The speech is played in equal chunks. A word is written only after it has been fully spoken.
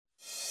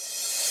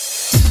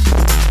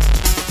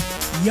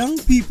Young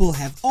people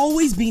have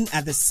always been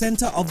at the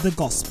center of the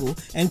gospel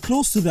and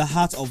close to the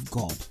heart of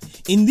God.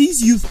 In these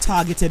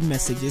youth-targeted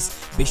messages,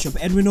 Bishop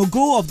Edwin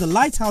Ogo of the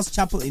Lighthouse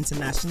Chapel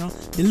International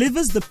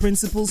delivers the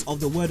principles of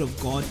the Word of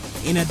God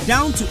in a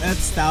down-to-earth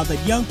style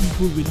that young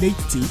people relate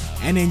to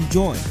and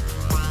enjoy.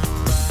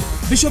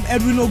 Bishop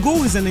Edwin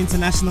Ogo is an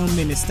international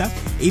minister,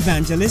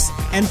 evangelist,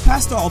 and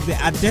pastor of the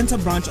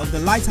Adenta branch of the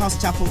Lighthouse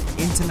Chapel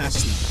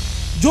International.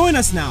 Join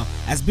us now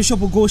as Bishop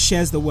Ogo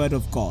shares the Word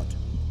of God.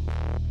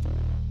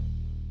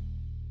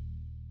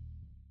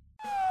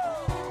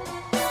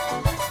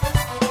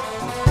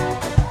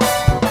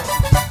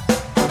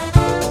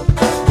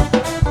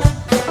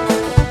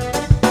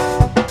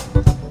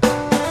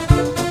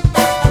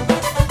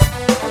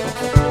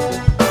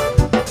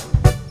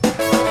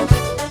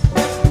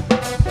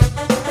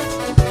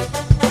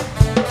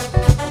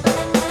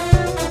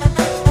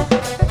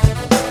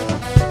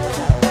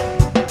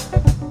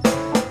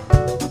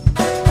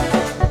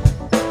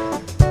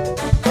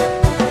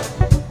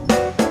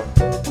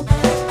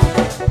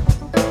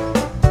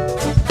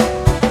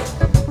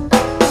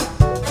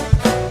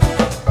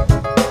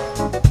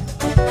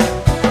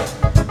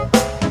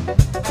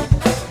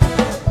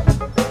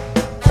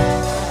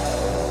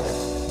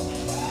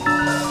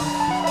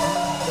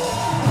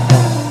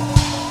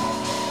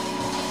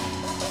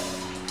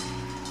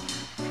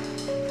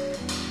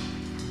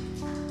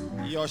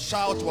 Your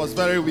shout was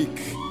very weak.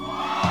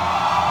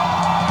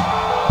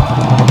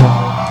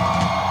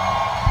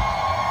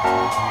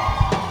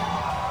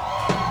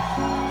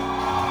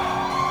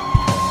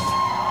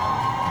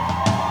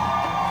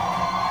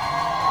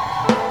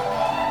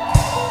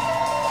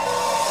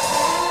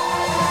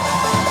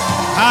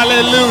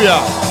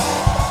 Hallelujah.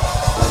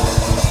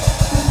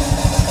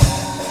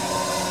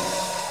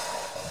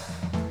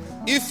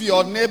 If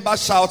your neighbor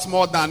shouts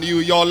more than you,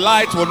 your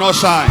light will not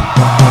shine.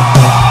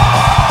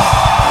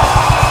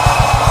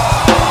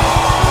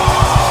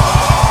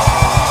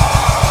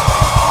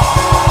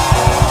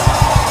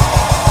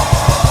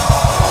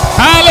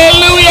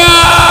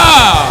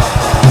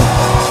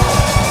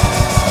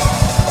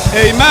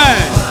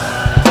 Amen.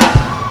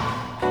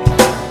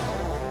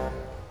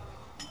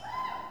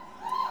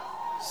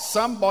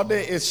 Somebody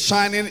is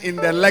shining in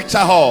the lecture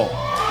hall.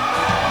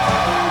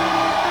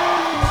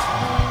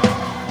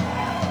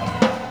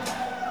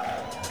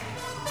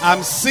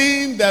 I'm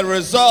seeing the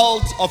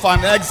result of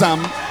an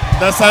exam.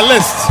 There's a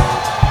list.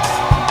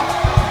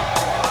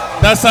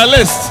 There's a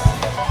list.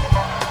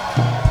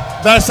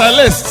 There's a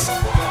list.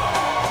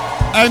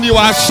 And you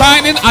are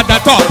shining at the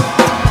top.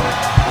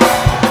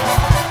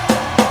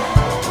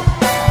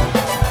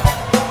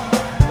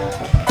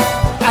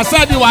 I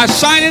said you are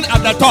shining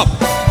at the top.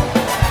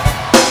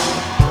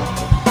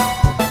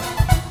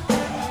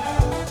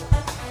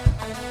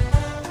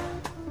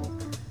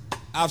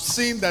 I've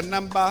seen the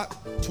number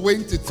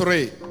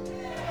 23.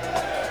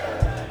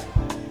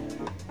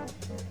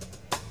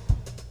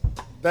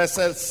 There's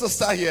a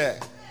sister here.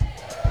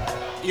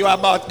 You are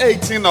about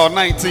 18 or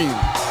 19.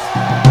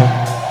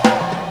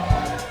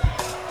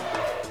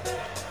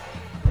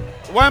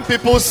 When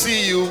people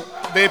see you,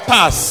 they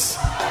pass.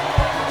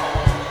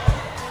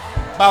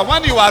 But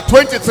when you are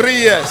 23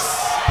 years,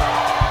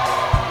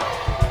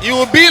 you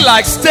will be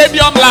like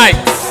stadium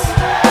lights.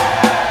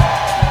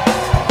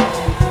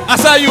 I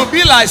said you will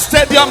be like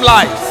stadium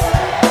lights.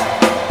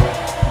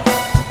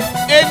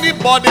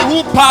 Anybody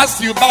who passed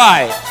you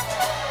by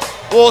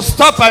will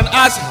stop and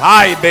ask,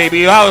 "Hi,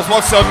 baby.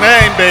 What's your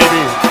name,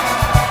 baby?"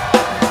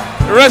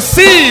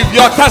 Receive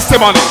your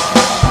testimony.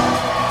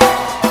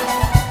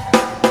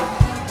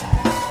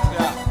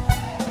 Yeah.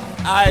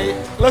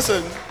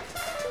 Listen.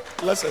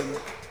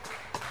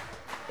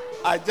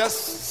 I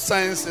just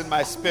sense in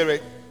my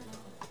spirit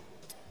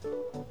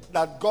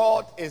that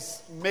God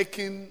is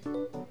making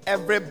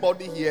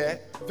everybody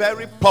here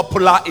very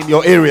popular in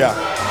your area.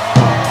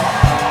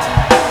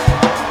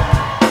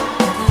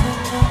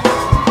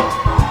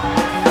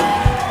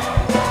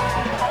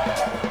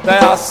 There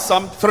are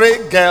some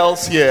 3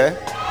 girls here.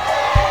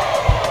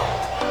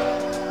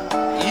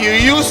 You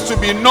used to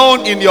be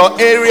known in your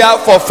area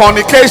for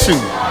fornication.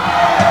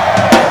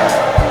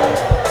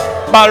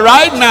 But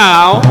right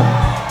now,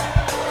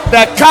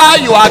 the car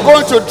you are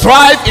going to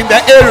drive in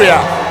the area,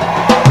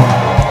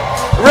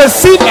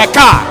 receive a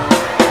car.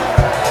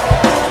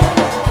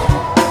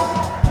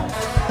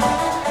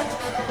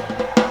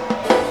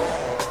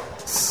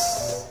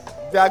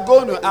 They are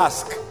going to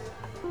ask,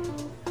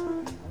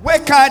 where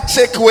can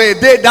check where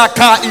they that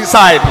car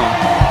inside?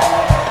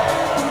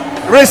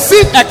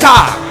 Receive a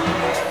car.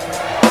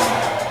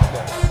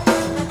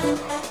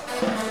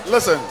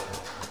 Listen,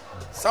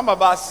 some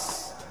of us,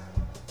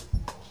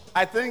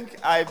 I think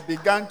I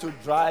began to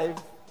drive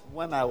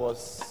when I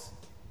was,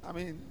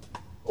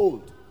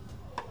 old.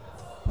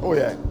 Oh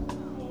yeah.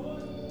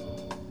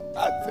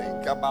 I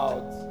think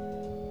about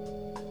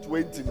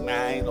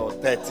 29 or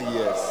 30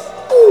 years.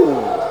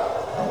 Ooh.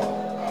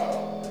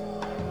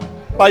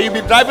 But you'll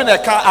be driving a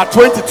car at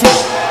 22.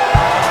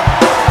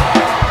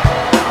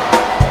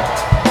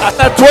 I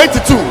said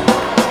 22.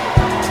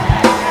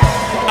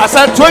 I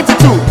said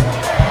 22.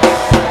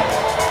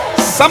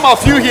 Some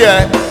of you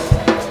here,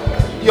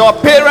 your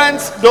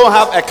parents don't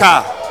have a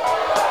car,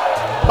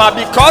 but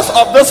because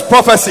of this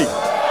prophecy,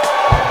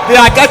 they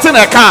are getting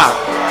a car.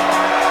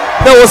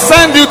 They will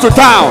send you to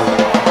town.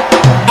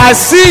 I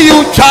see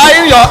you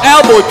trying your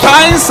elbow,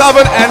 trying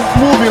 7 and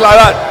moving like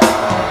that.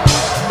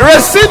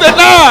 Receive it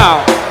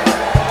now.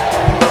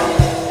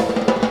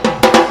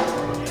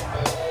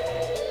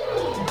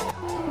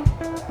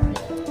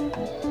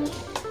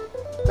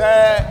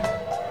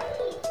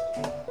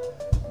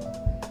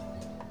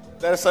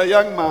 There's a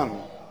young man,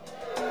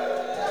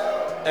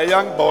 a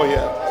young boy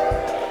here.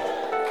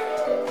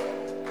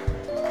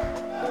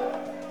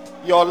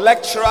 Your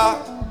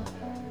lecturer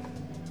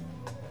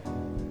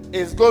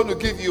is going to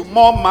give you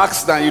more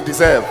marks than you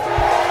deserve.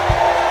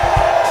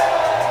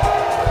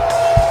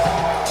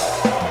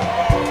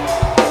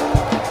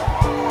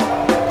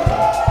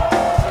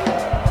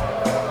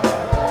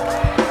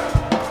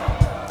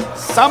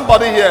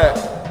 Somebody here,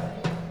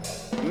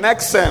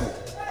 next sem,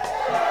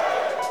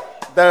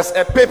 there's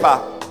a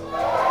paper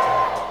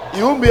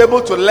you won't be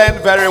able to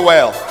learn very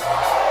well.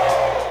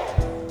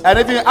 And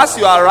if you, as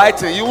you are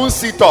writing, you won't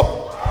sit up.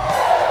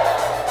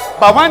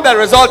 But when the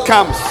result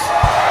comes,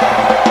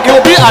 it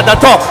will be at the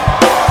top.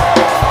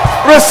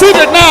 Receive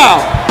it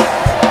now.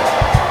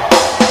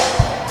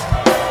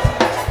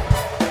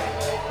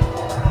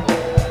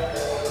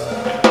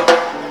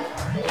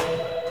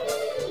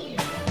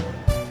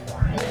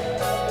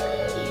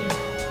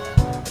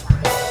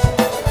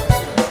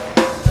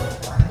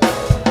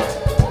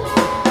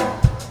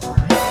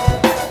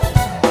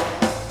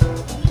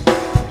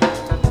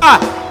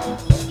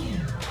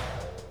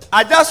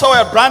 I just saw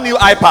a brand new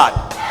iPad.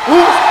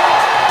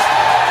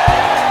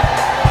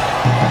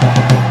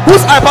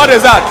 Whose iPad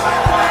is that?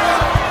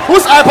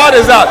 Whose iPad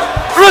is that?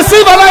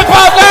 Receive an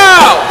iPad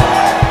now.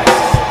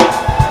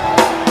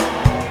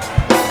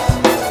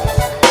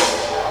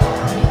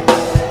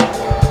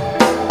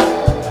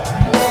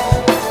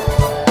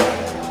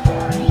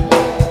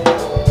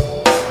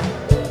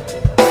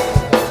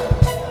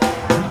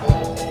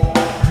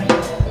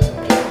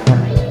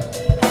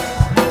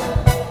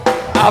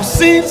 I've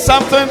seen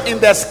something in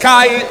the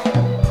sky,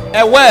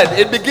 a word,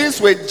 it begins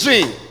with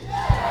G.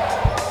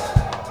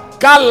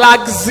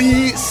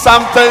 Galaxy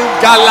something,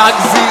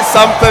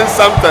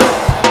 something.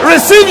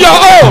 Receive your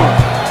own.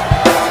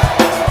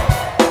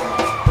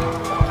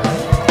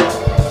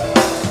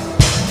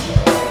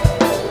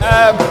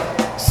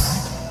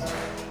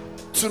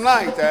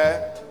 Tonight,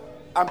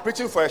 I'm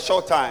preaching for a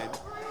short time.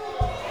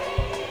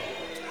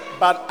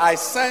 But I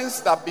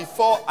sense that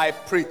before I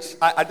preach,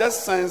 I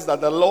just sense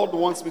that the Lord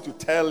wants me to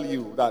tell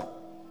you that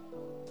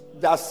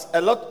there's a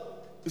lot.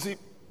 You see,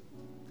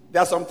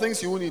 there are some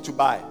things you will need to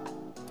buy.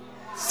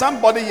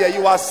 Somebody here,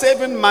 you are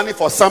saving money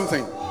for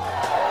something,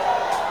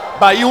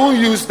 but you won't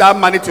use that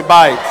money to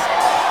buy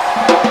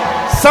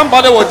it.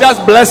 Somebody will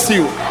just bless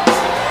you.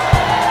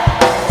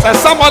 So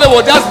somebody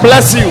will just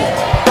bless you.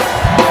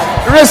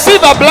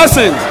 Receive a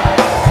blessing.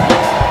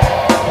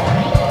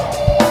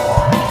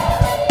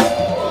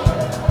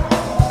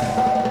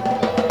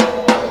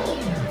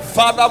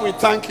 Father, we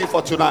thank you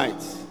for tonight.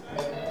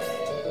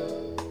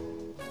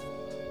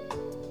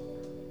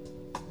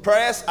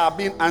 Prayers are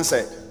being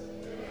answered.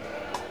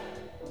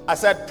 I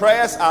said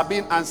prayers are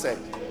being answered.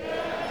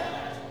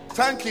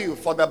 Thank you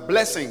for the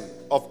blessing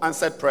of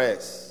answered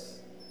prayers.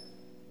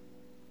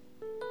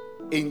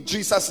 In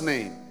Jesus'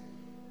 name.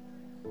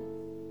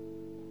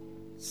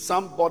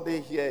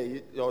 Somebody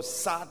here, your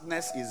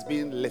sadness is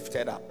being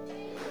lifted up.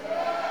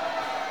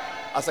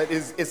 I said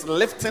it's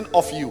lifting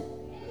off you.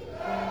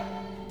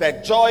 The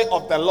joy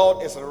of the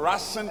Lord is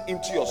rushing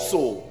into your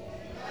soul.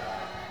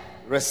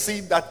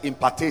 Receive that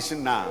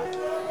impartation now.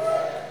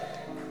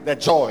 The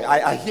joy.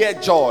 I hear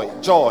joy.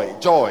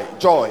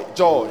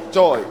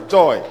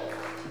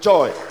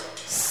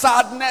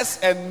 Sadness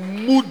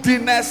and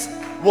moodiness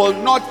will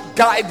not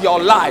guide your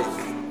life.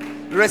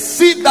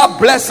 Receive that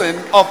blessing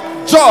of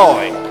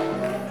joy.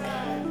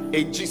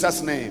 In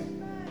Jesus'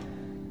 name.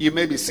 You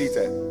may be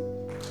seated.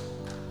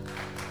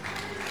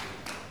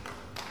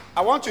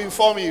 I want to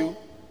inform you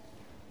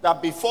that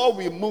before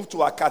we move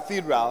to our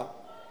cathedral,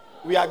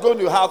 we are going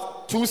to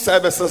have 2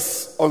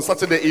 services on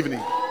Saturday evening.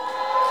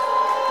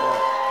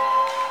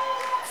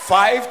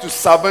 5 to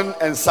 7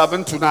 and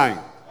 7 to 9.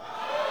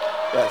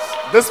 Yes,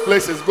 this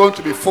place is going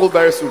to be full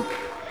very soon.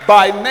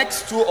 By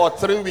next 2 or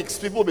 3 weeks,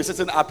 people will be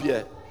sitting up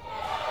here.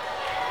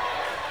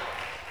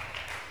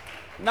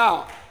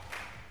 Now,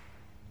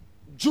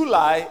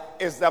 July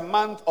is the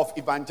month of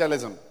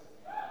evangelism.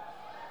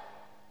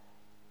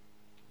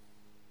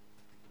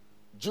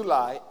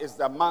 July is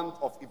the month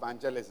of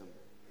evangelism.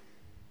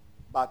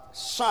 But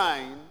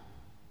Shine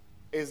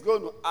is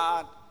going to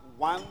add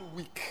 1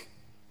 week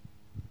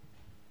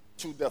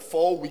to the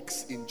 4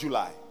 weeks in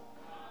July.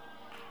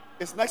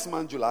 It's next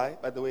month, July,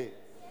 by the way.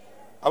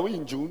 Are we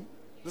in June?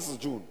 This is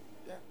June.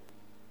 Yeah.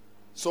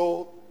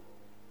 So,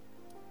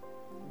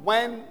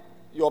 when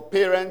your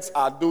parents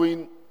are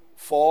doing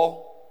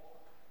 4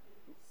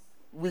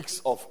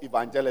 weeks of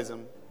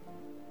evangelism,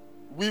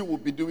 we will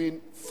be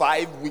doing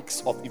 5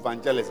 weeks of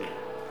evangelism.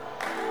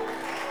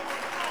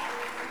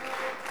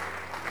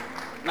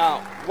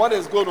 Now, what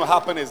is going to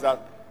happen is that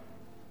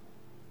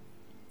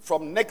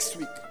from next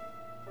week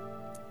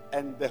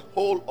and the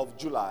whole of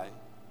July,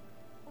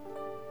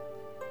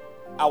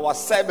 our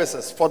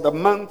services for the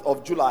month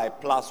of July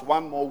plus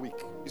one more week.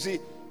 You see,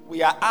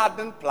 we are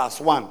adding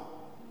plus one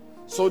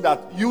so that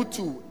you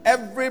too,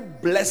 every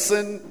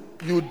blessing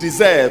you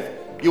deserve,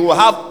 you will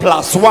have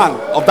plus one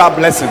of that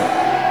blessing.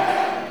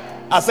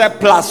 I said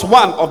plus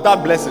one of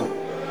that blessing.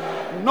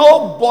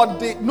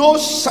 Nobody, no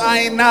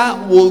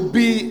shiner will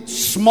be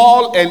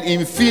small and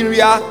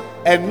inferior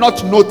and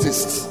not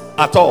noticed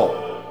at all.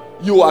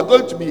 You are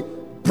going to be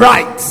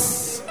bright.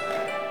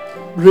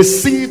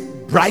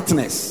 Receive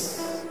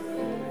brightness.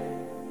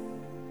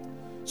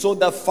 So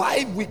the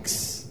 5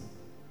 weeks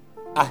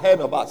ahead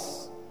of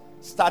us,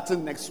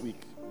 starting next week,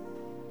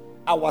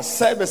 our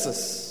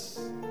services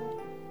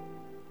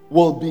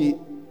will be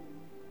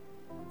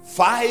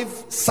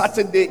 5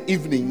 Saturday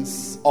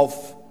evenings of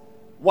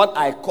what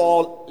I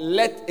call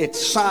Let It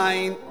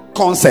Shine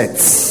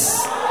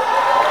concerts.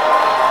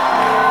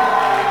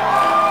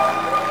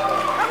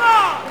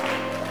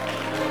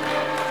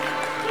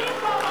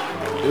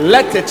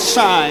 Let It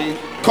Shine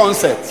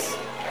concerts.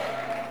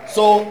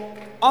 So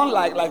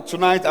unlike like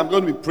tonight, I'm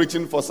going to be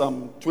preaching for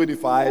some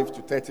 25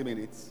 to 30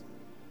 minutes.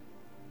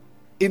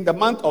 In the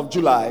month of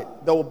July,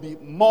 there will be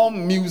more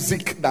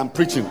music than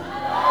preaching.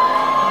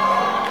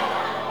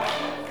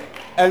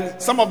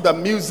 And some of the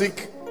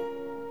music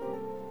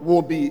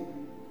will be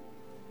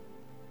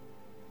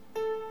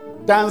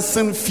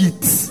dancing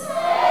feet.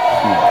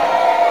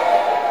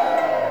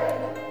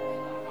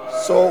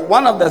 So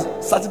one of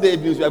the Saturday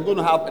evenings, we are going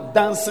to have a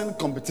dancing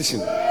competition.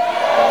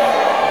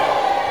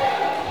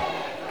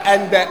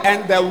 And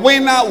the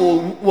winner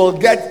will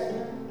get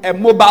a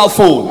mobile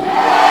phone.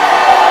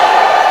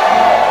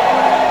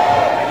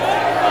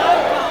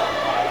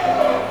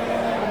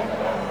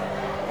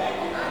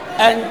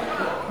 And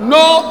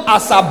no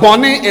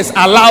Asaboni is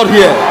allowed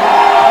here.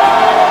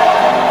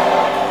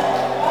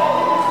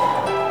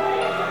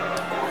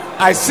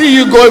 I see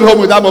you going home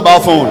with that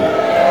mobile phone.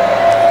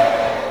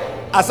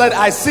 I said,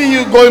 I see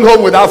you going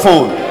home with that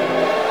phone.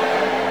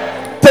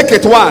 Take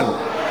it one.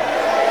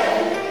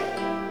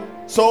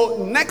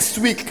 So next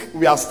week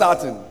we are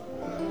starting.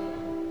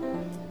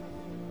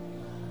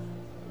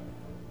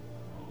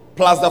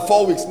 Plus the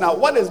 4 weeks. Now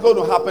what is going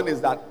to happen is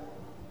that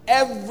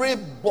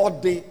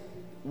everybody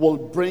will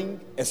bring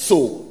a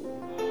soul.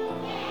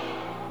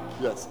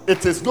 Yes.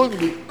 It is going to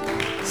be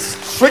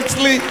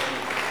strictly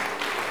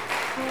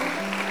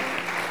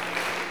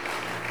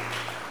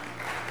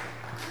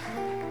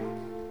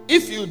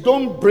if you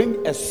don't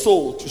bring a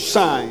soul to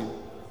shine,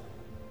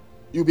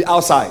 you'll be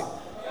outside.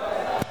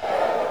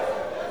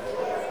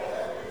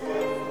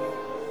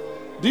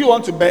 Do you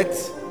want to bet?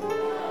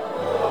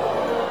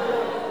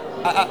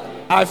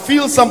 I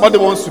feel somebody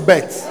wants to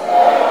bet.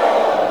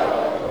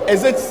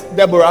 Is it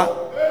Deborah?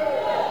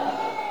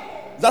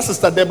 Is that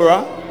Sister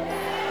Deborah?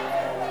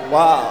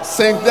 Wow,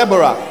 Saint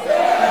Deborah.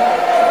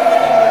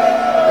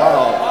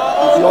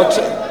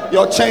 Wow,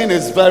 your chain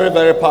is very,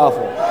 very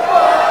powerful.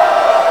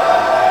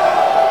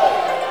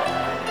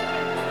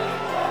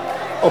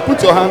 Oh,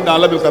 put your hand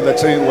down. Let me look at the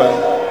chain well.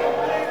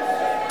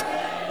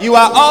 You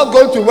are all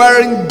going to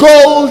wearing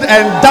gold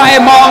and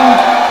diamond.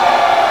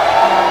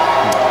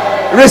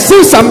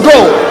 Receive some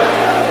gold.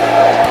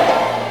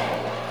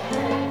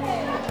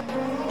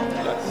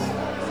 Yes.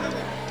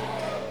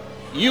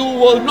 You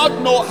will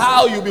not know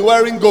how you'll be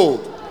wearing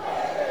gold.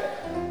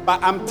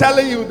 But I'm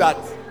telling you that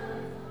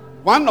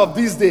one of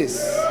these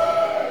days,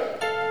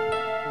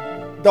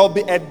 there will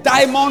be a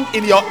diamond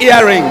in your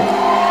earring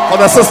for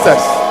the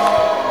sisters.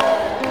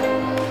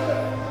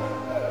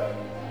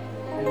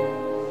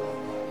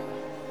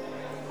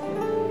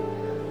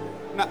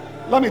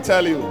 Let me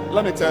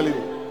tell you,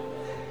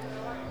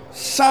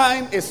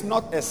 shine is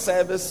not a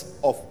service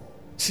of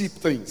cheap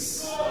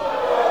things.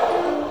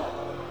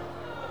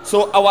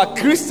 So our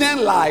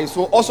Christian lives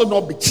will also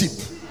not be cheap.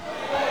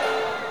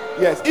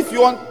 Yes, if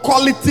you want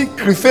quality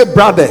Krife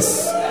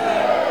brothers,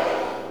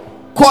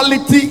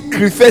 quality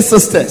Krife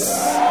sisters,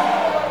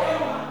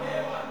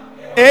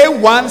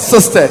 A1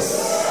 sisters,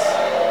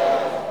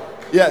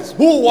 yes,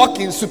 who walk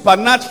in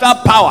supernatural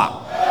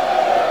power,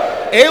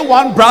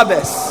 A1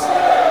 brothers.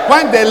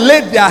 When they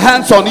laid their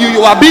hands on you,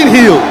 you are being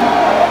healed.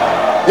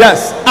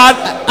 Yes.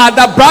 Are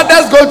the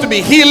brothers going to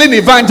be healing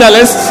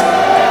evangelists?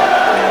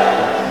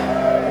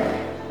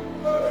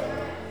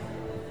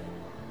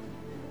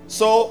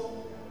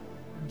 So,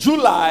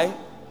 July,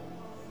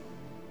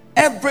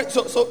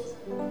 so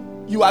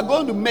you are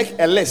going to make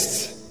a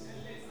list.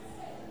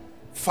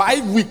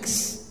 5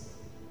 weeks.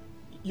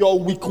 Your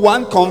week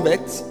 1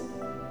 converts,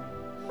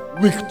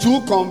 week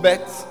 2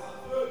 converts,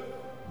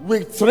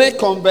 week 3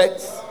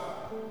 converts.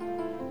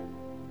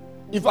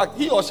 In fact,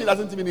 he or she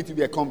doesn't even need to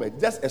be a convert,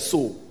 just a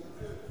soul.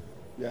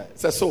 Yeah,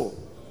 it's a soul.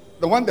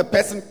 The one the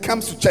person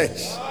comes to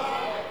church.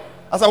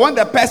 I said, when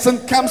the person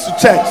comes to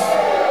church,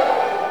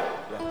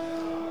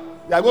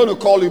 they are going to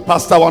call you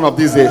pastor one of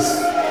these days.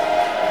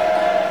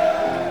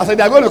 I said,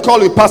 they are going to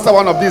call you pastor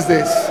one of these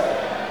days.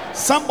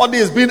 Somebody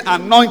is being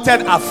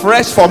anointed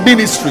afresh for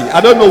ministry.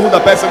 I don't know who the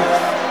person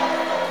is.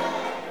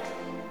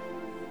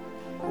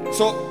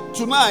 So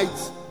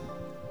tonight,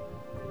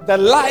 the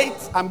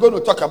light I'm going to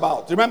talk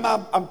about.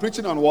 Remember, I'm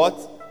preaching on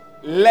what?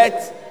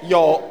 Let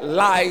your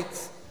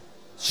light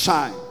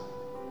shine.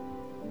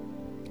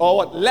 Or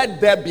what?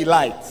 Let there be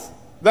light.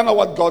 That's not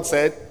what God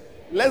said.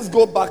 Let's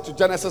go back to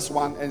Genesis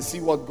 1 and see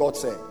what God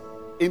said.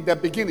 In the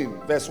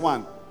beginning, verse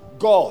 1,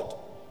 God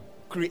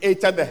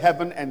created the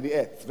heaven and the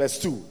earth. Verse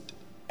 2,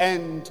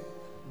 and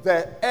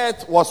the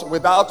earth was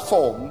without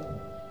form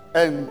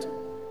and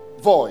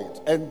void,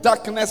 and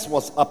darkness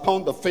was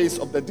upon the face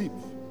of the deep.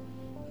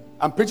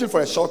 I'm preaching for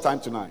a short time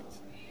tonight.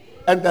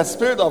 And the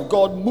Spirit of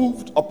God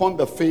moved upon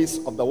the face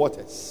of the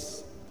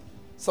waters.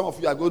 Some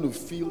of you are going to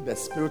feel the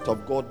Spirit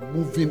of God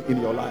moving in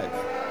your life.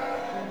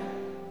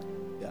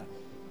 Yeah.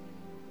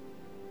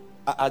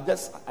 I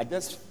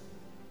just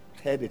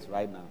heard it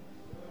right now.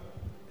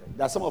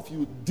 There are some of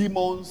you,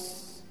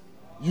 demons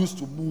used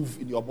to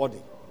move in your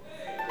body.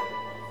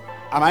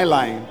 Am I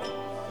lying?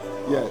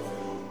 Yes.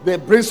 They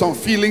bring some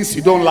feelings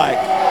you don't like.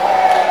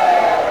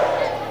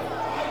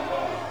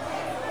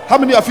 How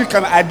many of you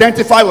can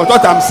identify with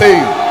what I'm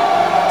saying?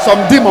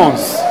 Some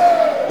demons.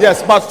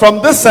 Yes, but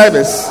from this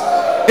service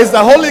is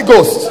the Holy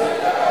Ghost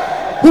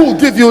who will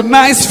give you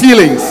nice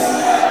feelings.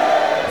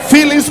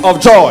 Feelings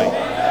of joy.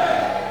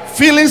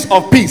 Feelings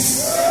of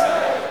peace.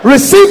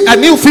 Receive a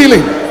new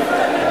feeling.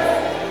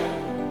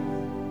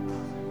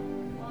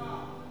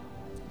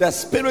 The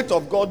Spirit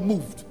of God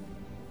moved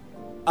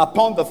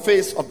upon the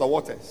face of the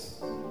waters.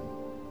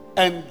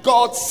 And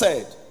God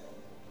said,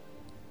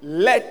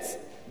 let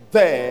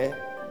there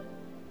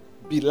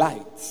be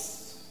light.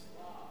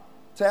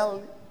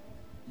 Tell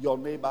your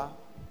neighbor,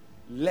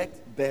 let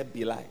there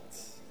be light.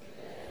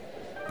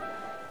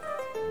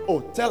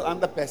 Oh, tell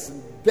another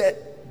person,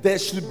 there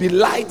should be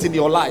light in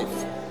your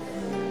life.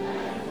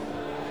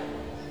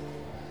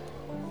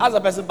 Ask a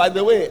person, by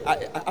the way,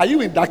 are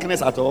you in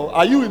darkness at all?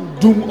 Are you in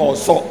doom or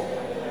sorrow?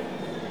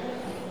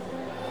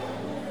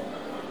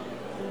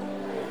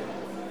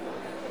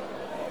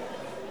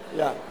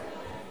 Yeah.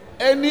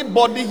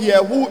 Anybody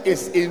here who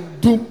is in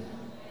doom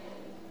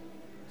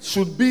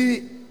should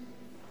be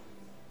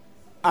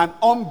an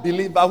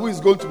unbeliever who is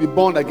going to be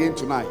born again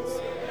tonight.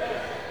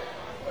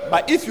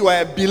 But if you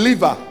are a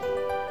believer,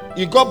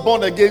 you got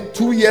born again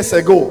 2 years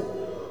ago,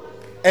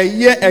 a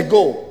year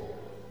ago,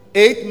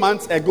 8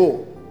 months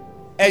ago,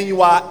 and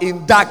you are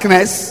in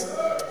darkness,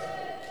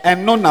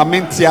 and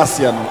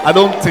I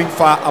don't think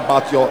far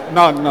about your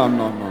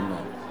no.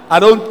 I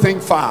don't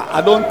think far.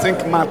 I don't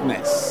think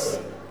madness.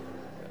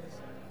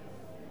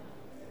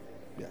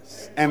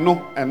 Yes. And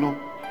no.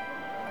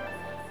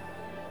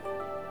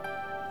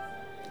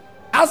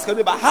 Ask your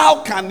neighbor,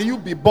 how can you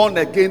be born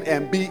again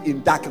and be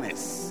in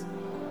darkness?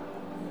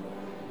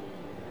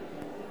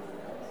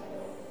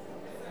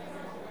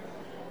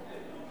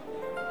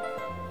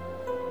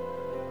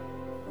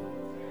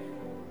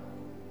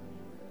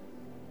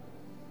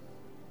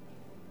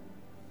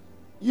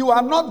 You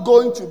are not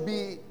going to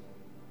be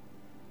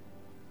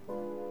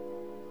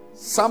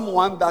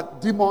someone that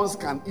demons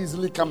can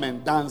easily come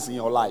and dance in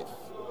your life.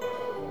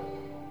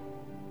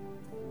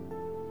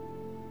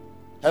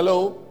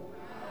 Hello?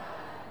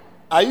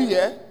 Are you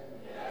here?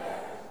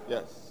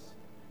 Yes.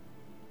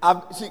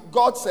 See,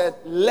 God said,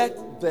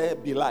 let there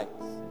be light.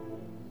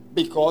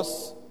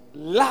 Because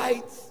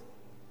light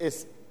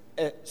is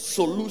a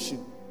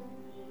solution.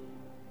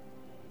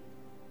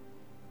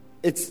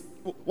 It's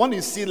when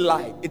you see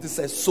light, it is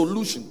a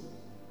solution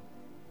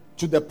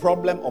to the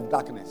problem of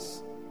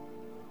darkness.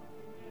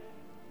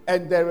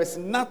 And there is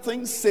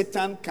nothing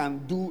Satan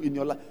can do in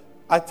your life.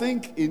 I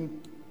think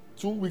in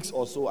 2 weeks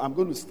or so, I'm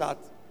going to start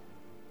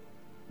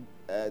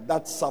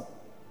that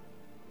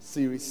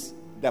sub-series,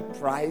 The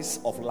Price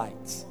of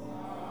Light.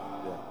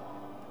 Yeah.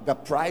 The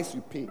price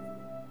you pay.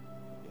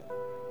 Yeah.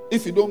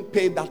 If you don't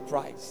pay that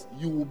price,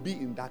 you will be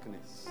in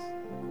darkness.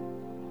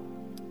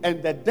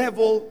 And the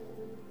devil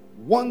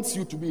wants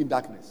you to be in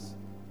darkness.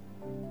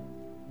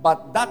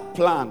 But that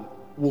plan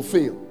will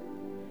fail.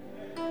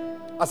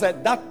 I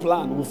said that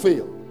plan will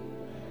fail.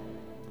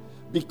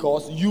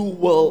 Because you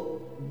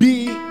will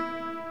be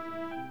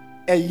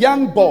a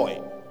young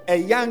boy, a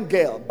young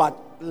girl, but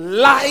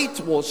light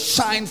will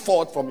shine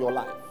forth from your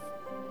life.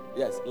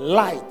 Yes,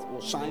 light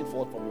will shine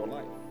forth from your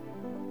life.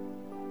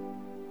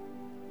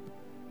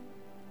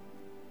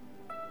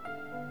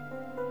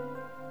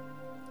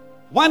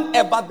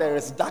 Whenever there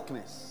is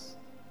darkness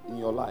in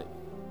your life,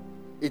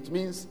 it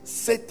means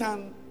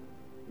Satan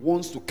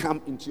wants to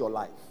come into your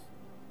life.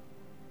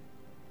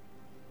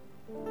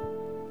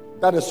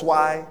 That is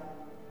why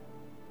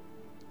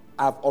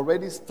I've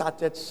already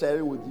started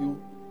sharing with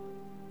you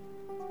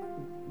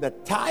the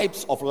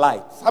types of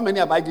lights. How many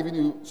have I given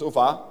you so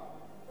far?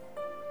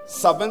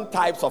 7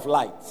 types of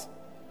light.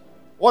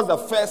 What's the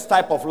first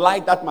type of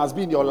light that must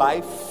be in your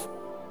life?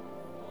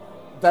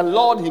 The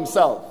Lord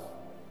himself.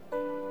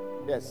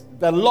 Yes,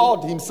 the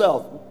Lord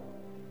himself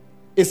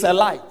is a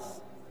light.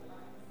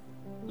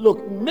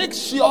 Look, make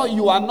sure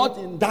you are not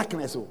in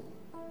darkness. Oh.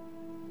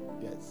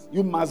 Yes.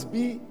 You must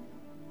be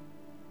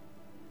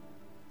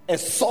a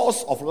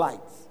source of light.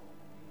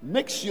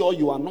 Make sure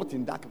you are not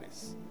in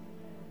darkness.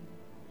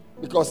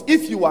 Because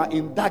if you are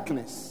in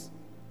darkness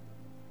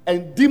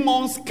and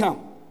demons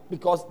come,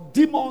 because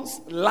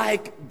demons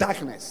like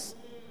darkness.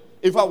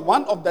 In fact,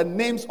 one of the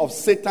names of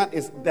Satan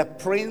is the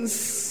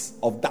Prince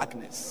of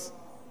Darkness.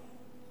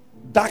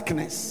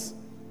 Darkness.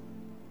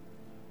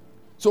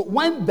 So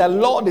when the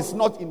Lord is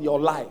not in your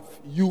life,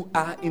 you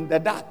are in the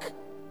dark.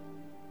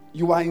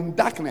 You are in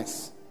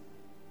darkness.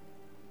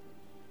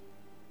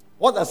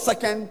 What's the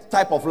second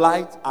type of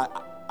light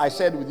I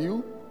shared with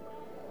you?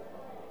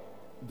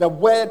 The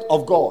Word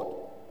of God.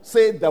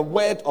 Say the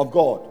Word of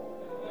God.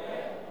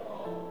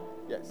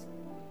 Yes.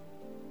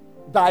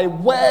 Thy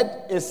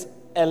word is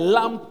a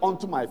lamp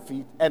unto my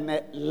feet and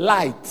a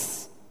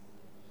light.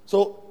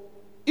 So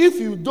if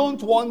you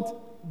don't want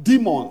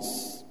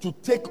demons to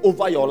take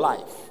over your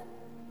life,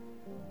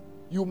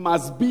 you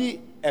must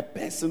be a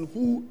person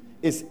who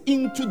is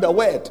into the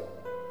word.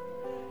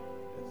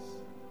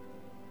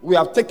 We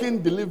have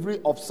taken delivery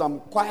of some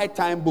quiet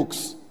time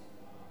books,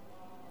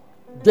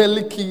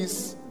 daily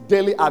keys,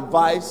 daily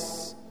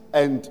advice,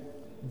 and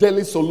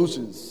daily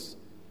solutions.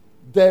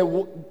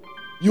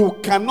 You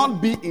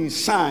cannot be in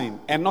Shine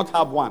and not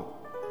have one.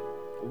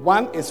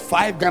 One is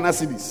 5 Ghana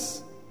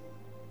cedis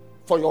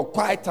for your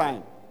quiet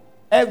time.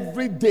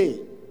 Every day,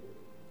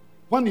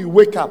 when you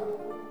wake up,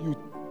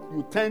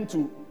 you turn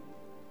to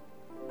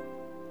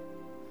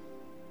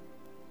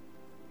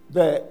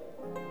the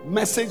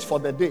message for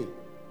the day,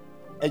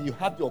 and you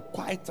have your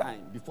quiet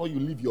time before you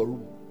leave your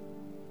room.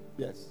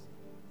 Yes.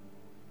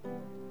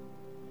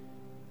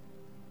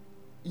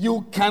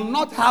 You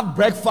cannot have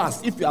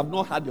breakfast if you have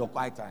not had your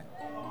quiet time.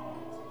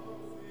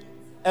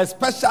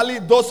 Especially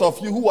those of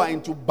you who are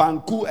into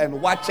Banku and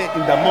Wache in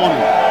the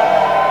morning.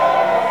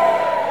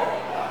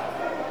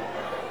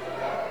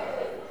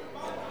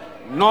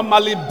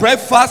 Normally,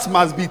 breakfast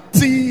must be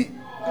tea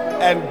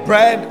and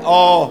bread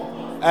or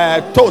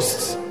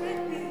toast,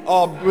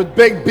 or with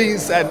baked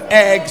beans and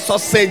eggs,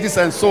 sausages,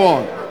 and so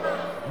on.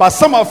 But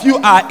some of you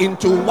are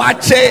into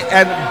Wache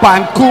and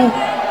Banku.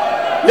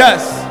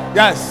 Yes,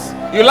 yes.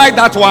 You like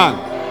that one?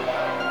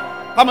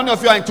 How many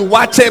of you are into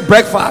Wache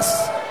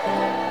breakfast?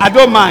 I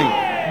don't mind.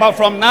 But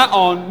from now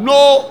on,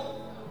 no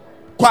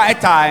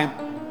quiet time,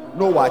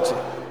 no watching.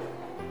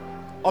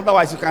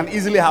 Otherwise, you can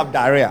easily have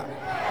diarrhea.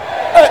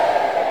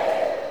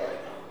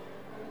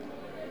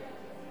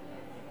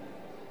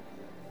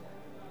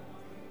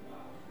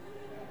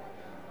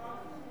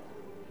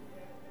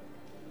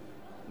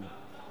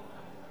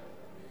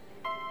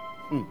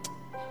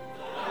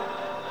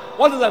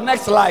 What is the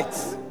next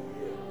light?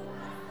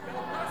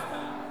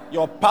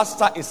 Your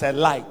pastor is a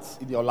light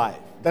in your life.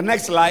 The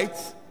next light,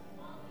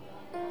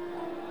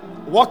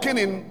 walking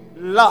in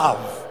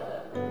love.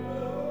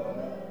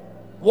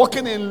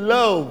 Walking in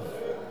love.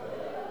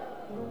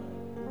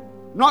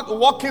 Not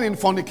walking in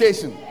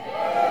fornication.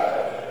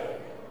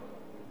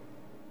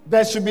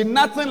 There should be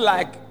nothing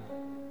like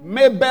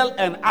Mabel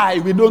and I,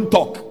 we don't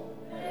talk.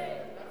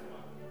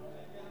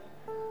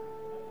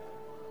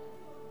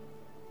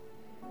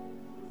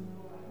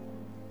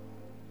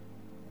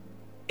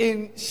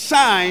 In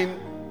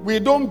Shine, we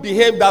don't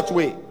behave that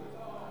way.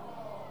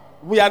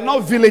 We are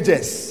not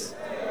villagers.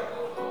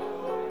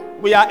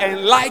 We are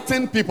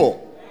enlightened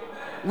people.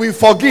 We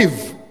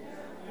forgive.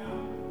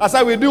 That's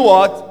why we do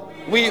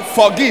what? We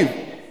forgive.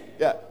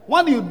 Yeah.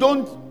 When you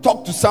don't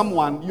talk to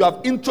someone, you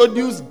have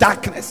introduced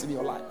darkness in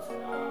your life.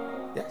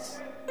 Yes.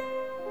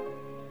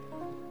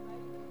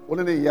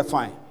 You're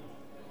fine.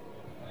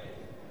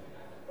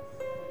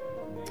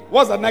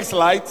 What's the next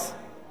light?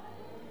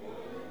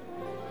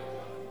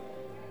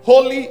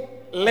 Holy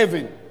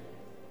living.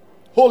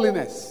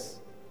 Holiness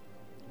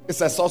is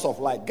a source of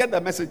light. Get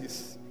the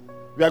messages.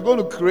 We are going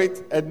to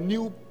create a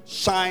new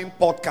Shine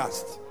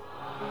podcast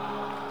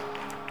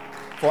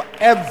for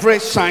every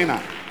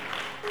shiner.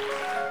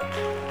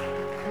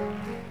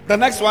 The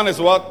next one is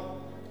what?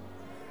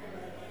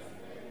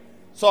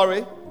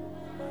 Sorry?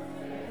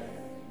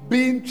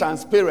 Being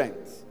transparent.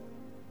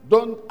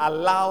 Don't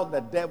allow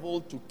the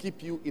devil to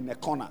keep you in a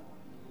corner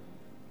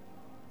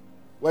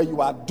where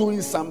you are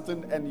doing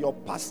something and your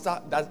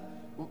pastor does.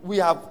 We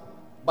have,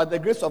 by the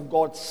grace of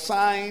God,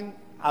 Shine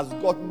has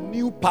got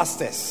new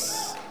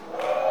pastors.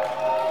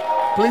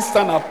 Please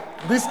stand up.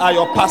 These are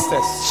your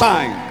pastors.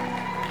 Shine.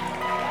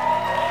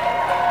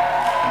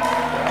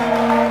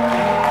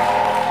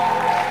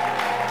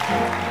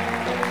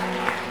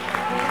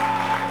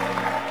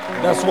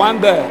 There's one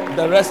there.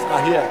 The rest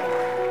are here.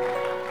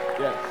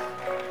 Yes.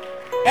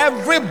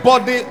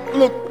 Everybody,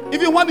 look,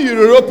 even when you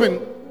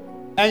reopen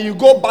and you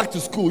go back to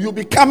school, you'll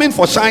be coming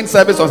for Shine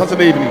service on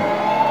Saturday evening.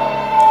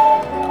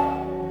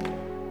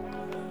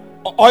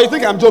 Or you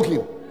think I'm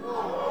joking?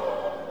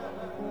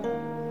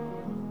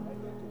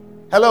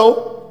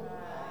 Hello?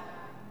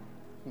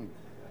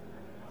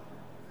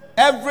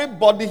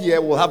 Everybody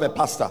here will have a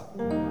pastor.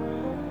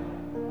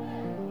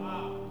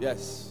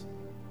 Yes.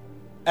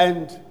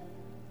 And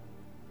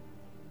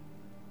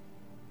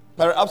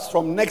perhaps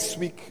from next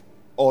week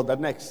or the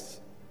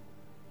next,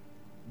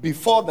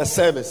 before the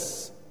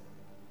service,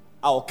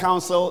 I'll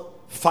counsel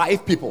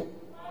 5 people.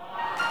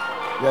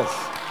 Yes.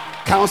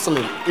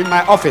 Counseling in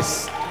my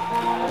office.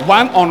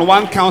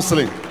 One-on-one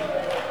counseling.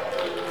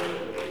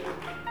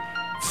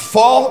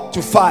 4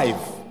 to 5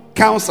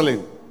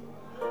 counseling.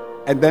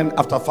 And then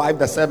after 5,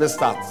 the service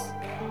starts.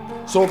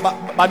 So,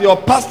 but your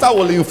pastor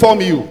will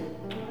inform you.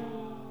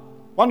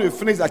 When we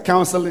finish the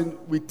counseling,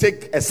 we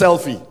take a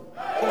selfie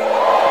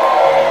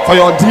for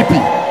your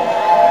DP.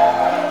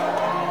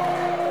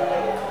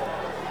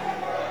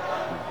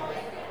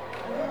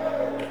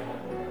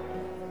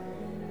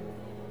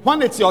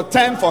 When it's your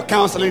turn for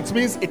counseling, it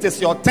means it is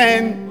your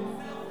turn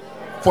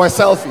for a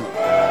selfie.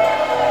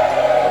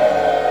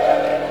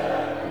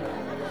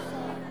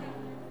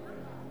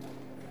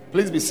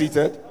 Please be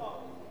seated.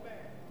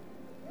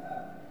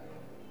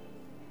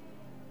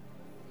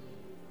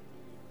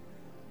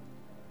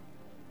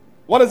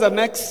 What is the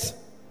next?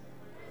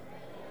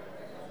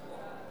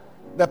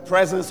 The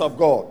presence of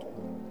God.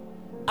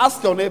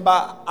 Ask your neighbor,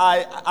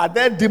 are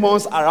there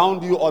demons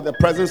around you or the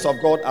presence of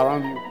God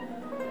around you?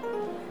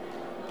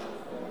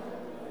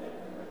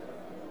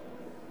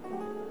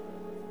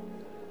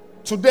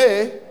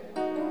 Today,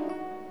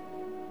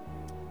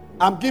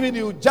 I'm giving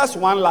you just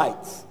one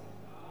light.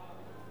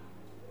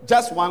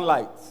 Just one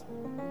light.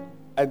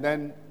 And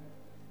then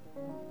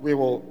we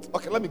will...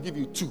 Okay, let me give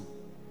you 2.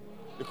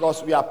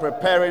 Because we are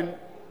preparing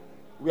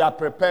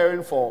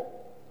for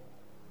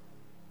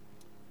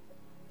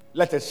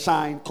Let It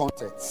Shine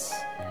concerts.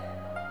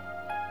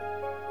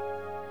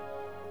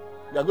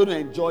 We are going to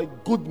enjoy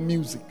good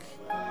music.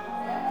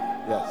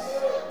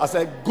 Yes. I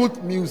said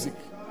good music.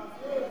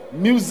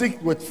 Music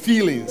with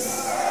feelings.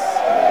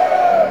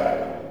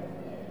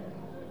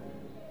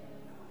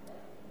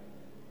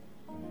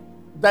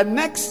 The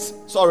next,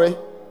 where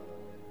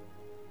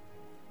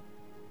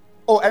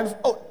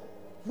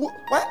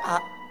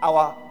are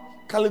our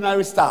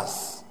culinary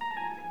stars?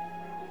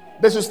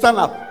 They should stand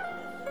up.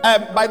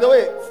 By the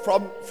way,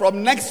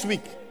 from next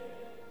week,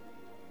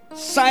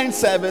 Shine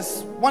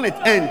service, when it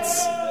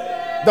ends,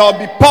 there will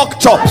be pork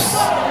chops.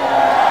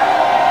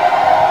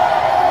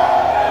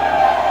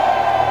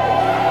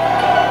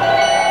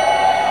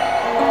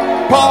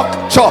 Pork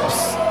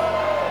chops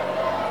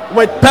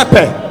with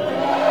pepper.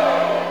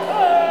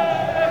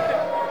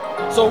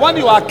 So when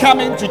you are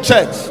coming to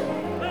church,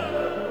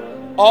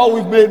 or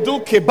we may do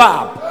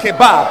kebab.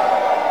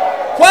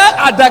 Where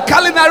are the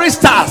culinary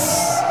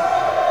stars?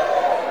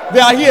 They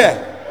are here.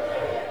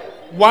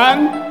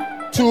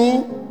 1,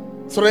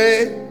 2,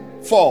 3,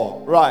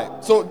 4.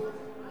 Right. So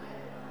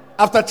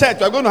after church,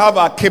 we are going to have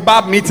our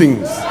kebab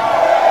meetings.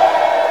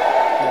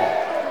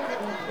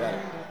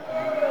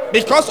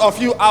 Because of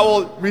you, I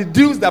will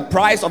reduce the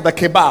price of the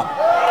kebab.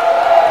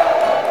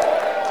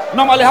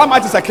 Normally, how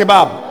much is a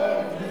kebab?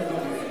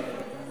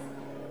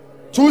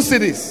 2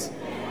 cedis.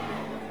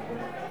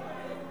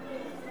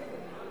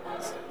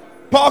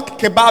 Pork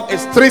kebab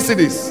is 3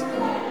 cedis.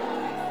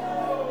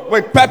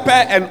 With pepper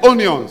and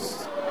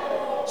onions.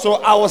 So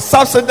I will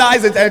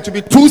subsidize it and it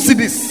will be 2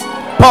 cedis.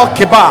 Pork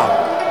kebab.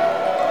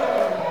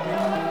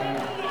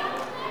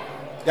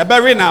 You're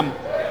burying them.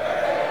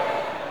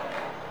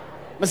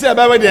 I see you're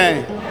burying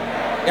them.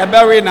 You're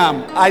burying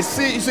them. I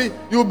see,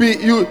 you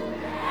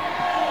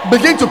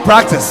begin to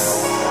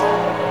practice.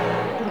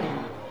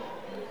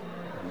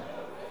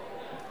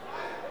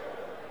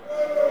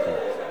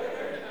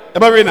 You're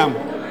burying them.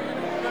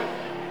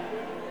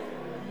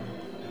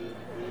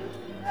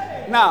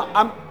 Now,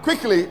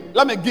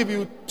 let me give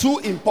you 2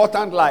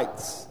 important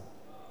lights.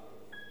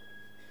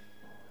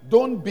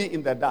 Don't be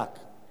in the dark.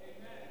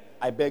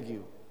 I beg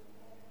you.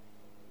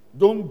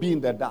 Don't be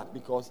in the dark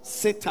because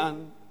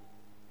Satan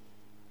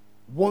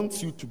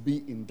wants you to be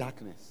in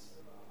darkness.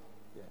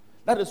 Yeah.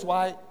 That is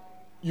why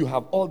you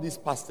have all these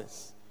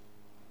pastors.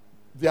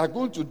 They are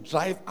going to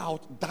drive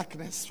out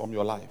darkness from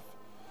your life.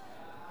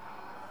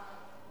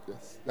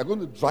 Yes. They're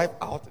going to drive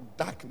out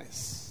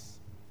darkness.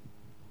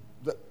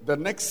 The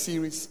next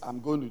series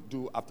I'm going to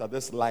do after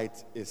this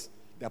light is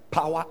the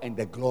power and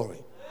the glory.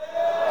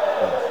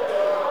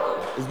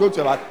 Yes. It's going to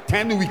be about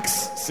 10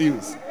 weeks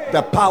series.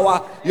 The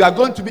power. You are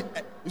going to be,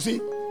 you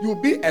see,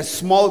 you'll be a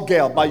small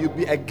girl, but you'll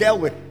be a girl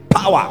with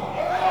power.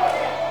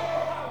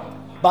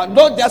 But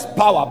not just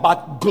power,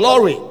 but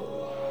glory.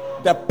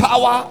 The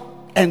power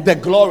and the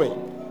glory.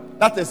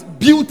 That is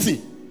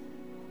beauty.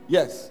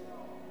 Yes.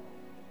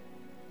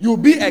 You'll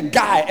be a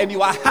guy and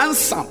you are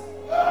handsome.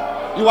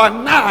 You are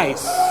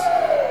nice.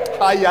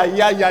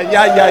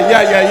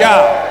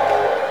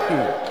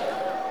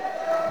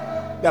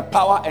 The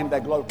power and the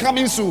glory.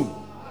 Coming soon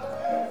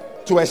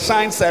to a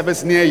Shine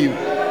service near you.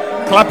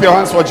 Clap your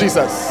hands for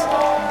Jesus.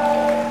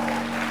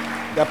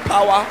 The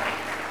power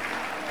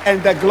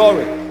and the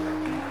glory.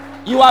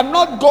 You are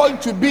not going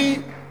to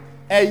be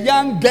a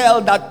young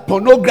girl that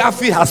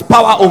pornography has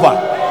power over.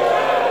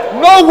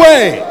 No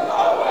way.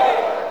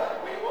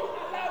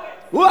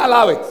 Who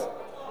allow it?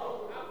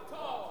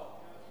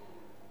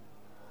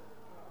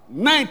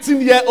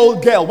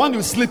 19-year-old girl, when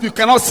you sleep, you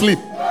cannot sleep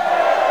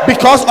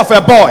because of a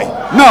boy.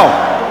 No.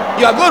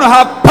 You are going to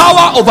have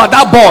power over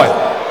that boy.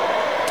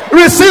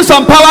 Receive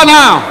some power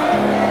now.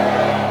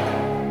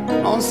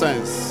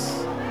 Nonsense.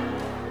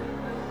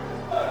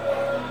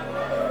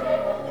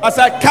 I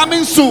said,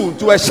 coming soon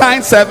to a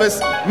shine service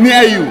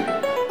near you,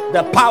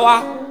 the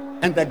power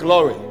and the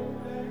glory,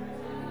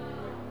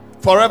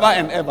 forever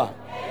and ever.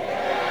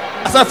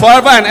 I said,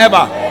 forever and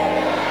ever.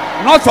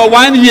 Not for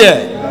 1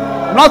 year,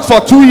 not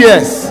for 2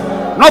 years,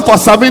 not for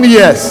 7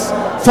 years.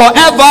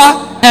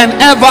 Forever and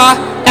ever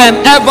and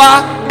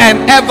ever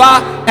and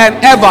ever and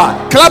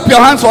ever. Clap your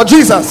hands for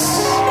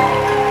Jesus.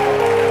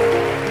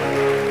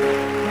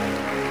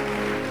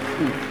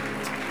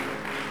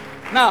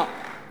 Now,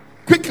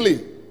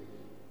 quickly,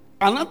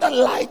 another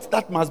light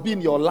that must be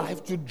in your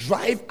life to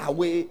drive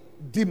away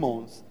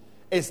demons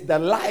is the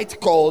light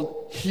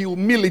called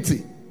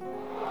humility.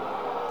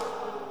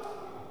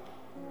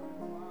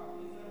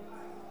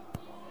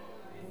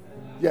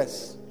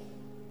 Yes.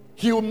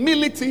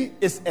 Humility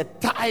is a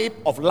type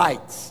of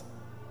light.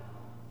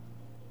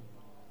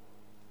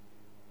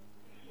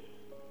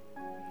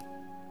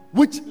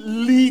 Which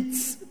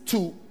leads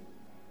to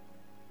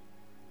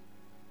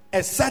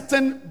a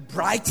certain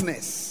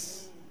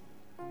brightness.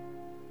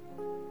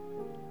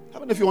 How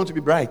many of you want to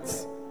be bright?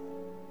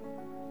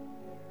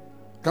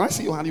 Can I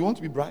see your hand? You want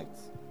to be bright?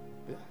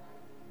 Yeah.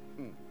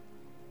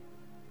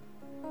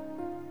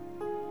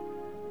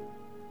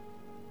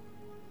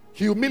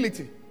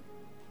 Humility.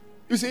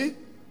 You see,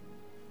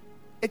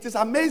 it is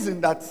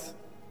amazing that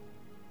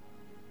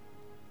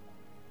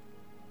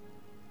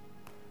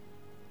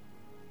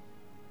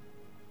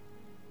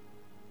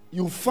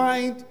you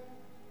find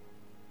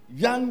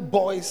young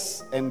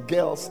boys and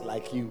girls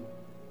like you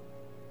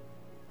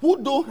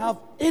who don't have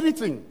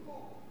anything,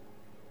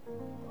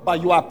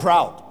 but you are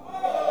proud.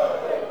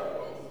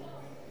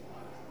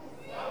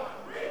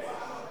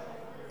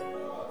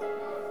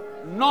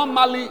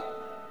 Normally,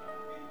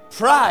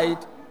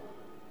 pride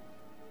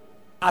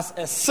as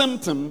a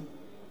symptom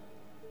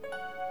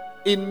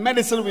in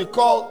medicine, we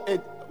call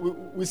it,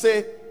 we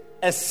say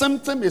a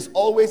symptom is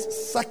always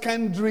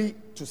secondary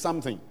to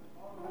something.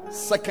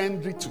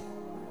 Secondary to.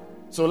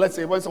 So let's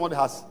say when somebody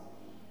has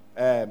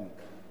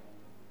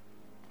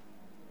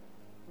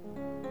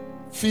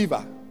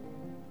fever,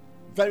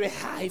 very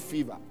high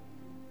fever,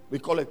 we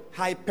call it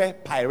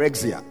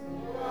hyperpyrexia.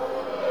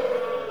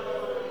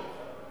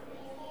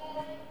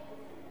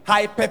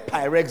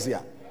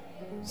 Hyperpyrexia,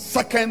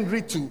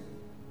 secondary to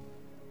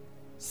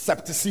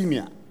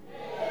septicemia,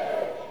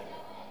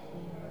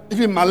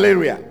 even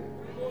malaria,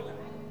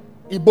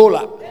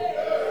 Ebola.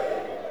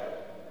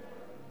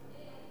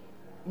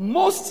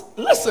 Most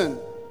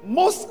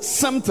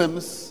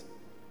symptoms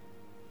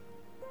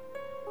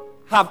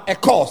have a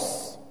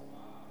cause.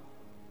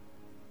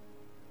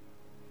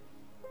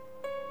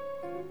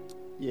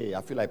 Yeah,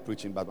 I feel like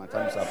preaching, but my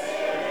time's up.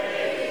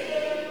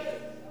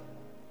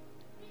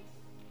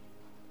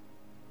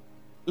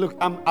 Look,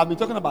 I've been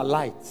talking about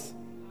light.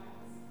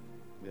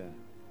 Yeah.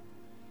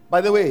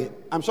 By the way,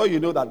 I'm sure you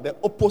know that the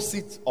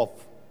opposite of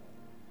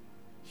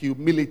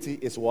humility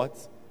is what?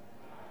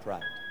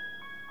 Pride.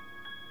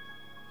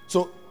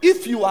 So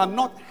if you are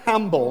not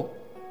humble,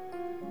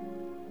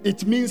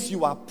 it means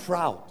you are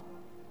proud.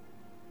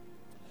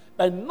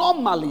 But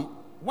normally,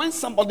 when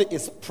somebody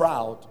is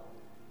proud,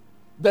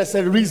 there's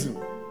a reason.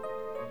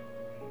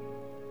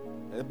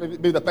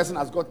 Maybe the person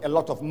has got a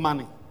lot of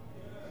money.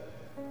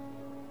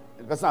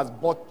 The person has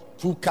bought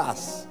 2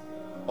 cars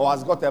or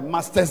has got a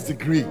master's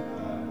degree.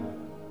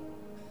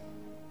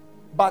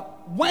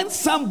 But when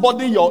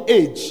somebody your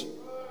age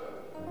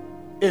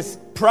is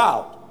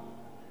proud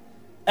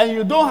and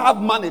you don't have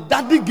money,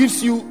 daddy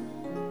gives you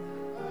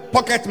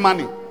pocket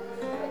money.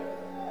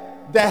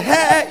 The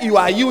hair you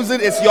are using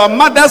is your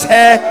mother's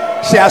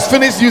hair. She has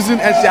finished using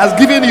and she has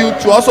given you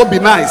to also be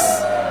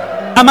nice.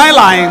 Am I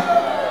lying?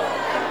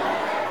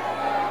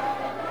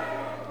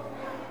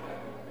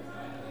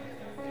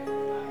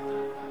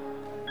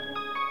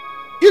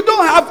 You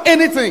don't have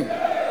anything.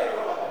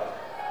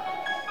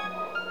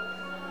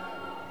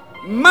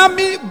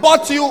 Mommy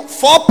bought you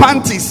 4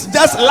 panties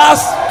just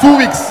last 2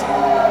 weeks.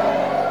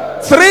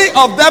 3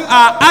 of them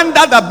are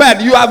under the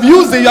bed. You have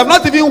used it. You have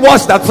not even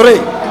washed the 3.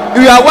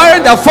 You are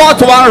wearing the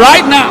 4th one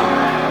right now.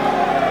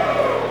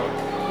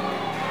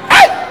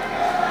 Hey!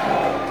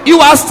 You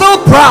are still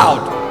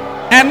proud.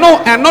 And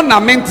no,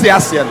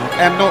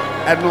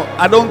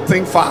 I don't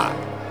think far.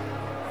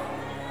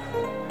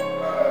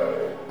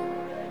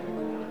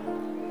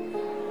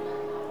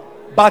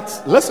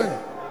 But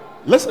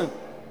listen.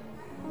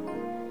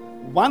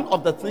 One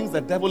of the things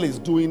the devil is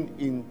doing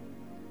in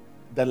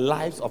the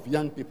lives of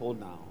young people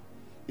now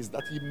is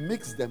that he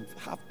makes them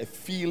have a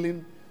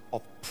feeling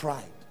of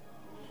pride.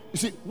 You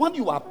see, when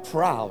you are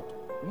proud,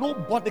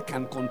 nobody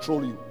can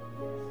control you.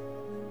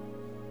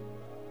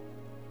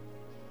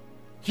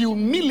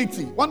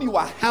 Humility, when you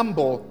are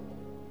humble,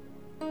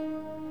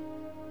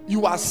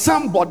 you are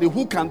somebody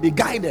who can be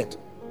guided.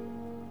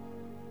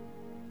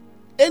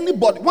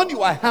 Anybody, when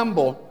you are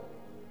humble,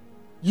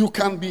 you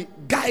can be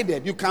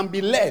guided, you can be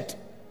led.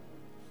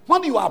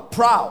 When you are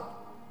proud,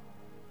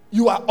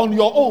 you are on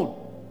your own.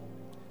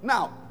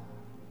 Now,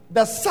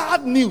 the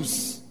sad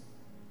news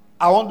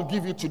I want to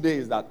give you today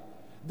is that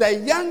the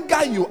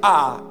younger you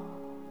are,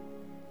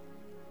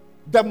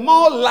 the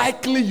more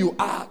likely you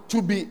are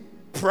to be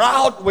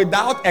proud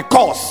without a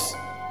cause.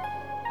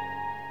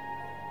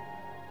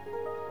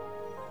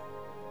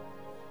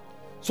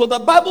 So the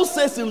Bible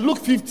says in Luke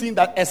 15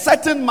 that a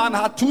certain man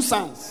had 2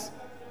 sons.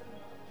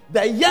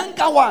 The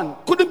younger one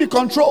couldn't be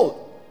controlled.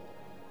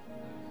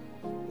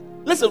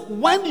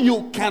 Listen, when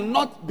you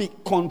cannot be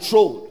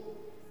controlled,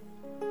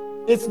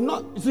 it's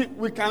not, you see,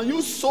 we can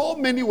use so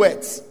many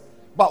words,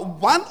 but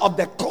one of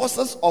the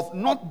causes of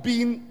not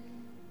being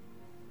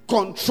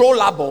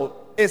controllable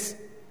is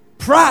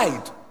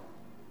pride.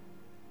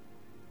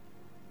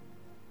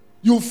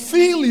 You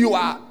feel you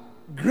are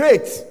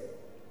great.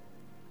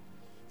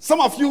 Some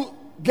of you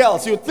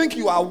girls, you think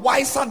you are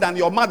wiser than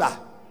your mother.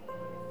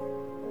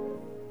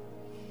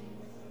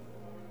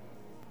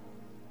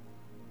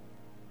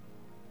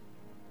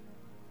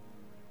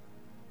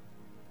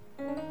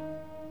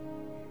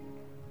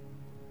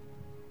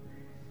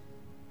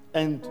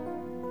 And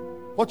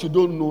what you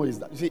don't know is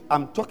that, you see,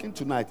 I'm talking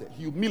tonight,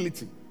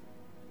 humility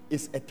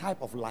is a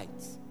type of light.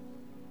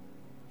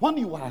 When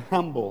you are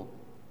humble,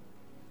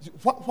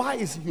 why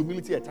is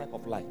humility a type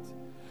of light?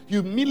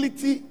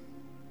 Humility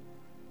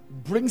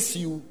brings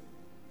you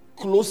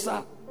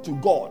closer to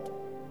God,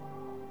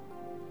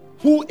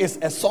 who is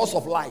a source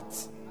of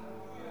light.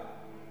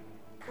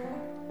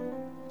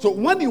 So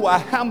when you are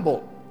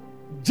humble,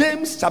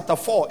 James chapter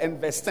 4 and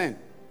verse 10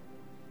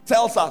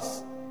 tells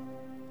us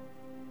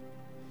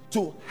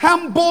to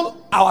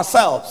humble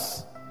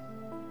ourselves.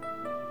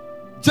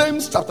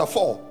 James chapter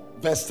 4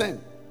 verse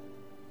 10.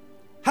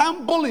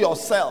 Humble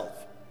yourself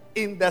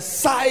in the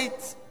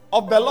sight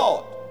of the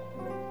Lord.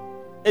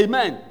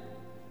 Amen.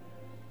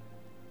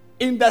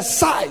 In the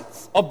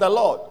sight of the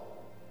Lord.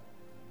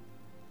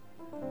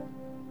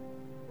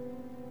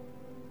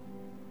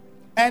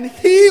 And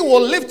he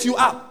will lift you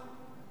up.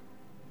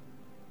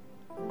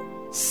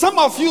 Some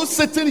of you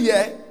sitting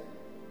here,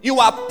 you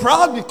are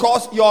proud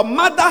because your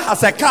mother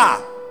has a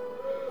car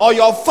or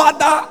your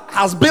father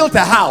has built a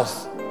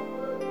house.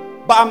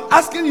 But I'm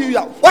asking you,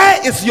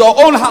 where is your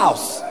own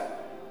house?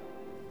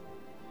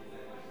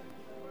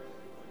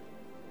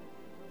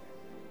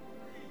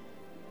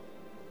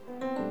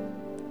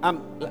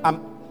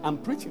 I'm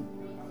preaching.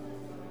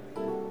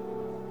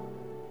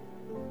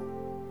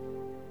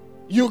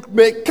 You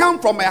may come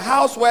from a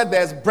house where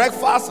there's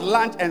breakfast,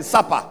 lunch, and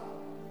supper.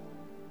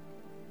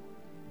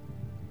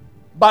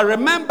 But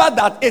remember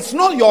that it's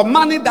not your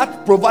money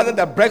that provided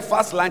the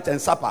breakfast, lunch,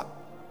 and supper.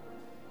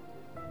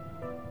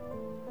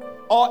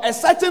 Or a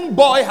certain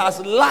boy has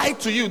lied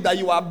to you that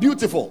you are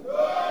beautiful.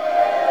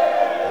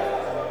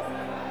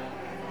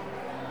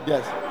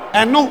 Yes.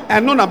 And no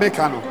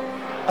Namekano.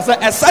 I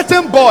said, a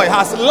certain boy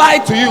has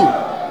lied to you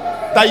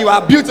that you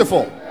are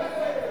beautiful.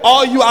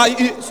 Or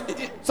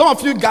some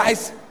of you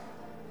guys,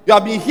 you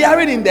have been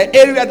hearing in the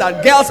area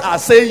that girls are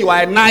saying you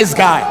are a nice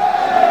guy.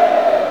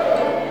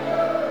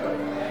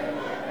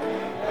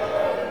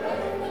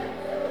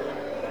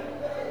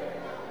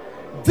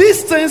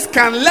 These things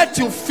can let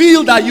you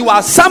feel that you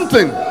are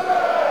something.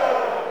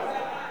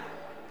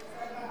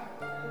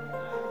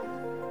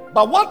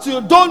 But what you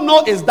don't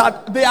know is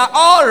that they are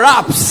all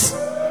raps.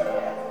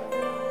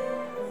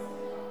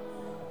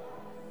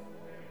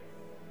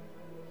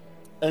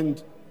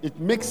 And it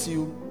makes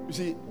you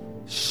see,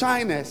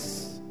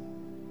 shyness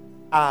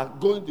are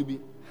going to be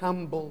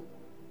humble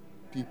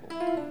people.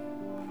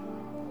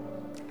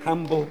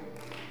 Humble.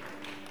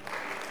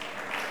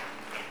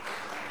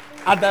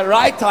 At the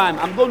right time,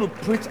 I'm going to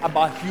preach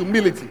about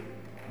humility.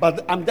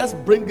 But I'm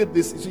just bringing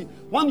this. You see,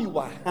 when you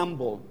are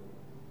humble,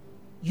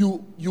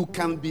 you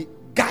can be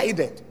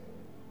guided.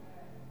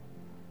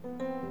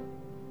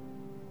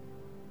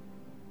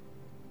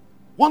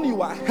 When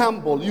you are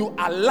humble, you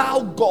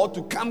allow God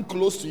to come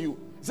close to you.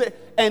 Say,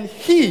 and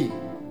he,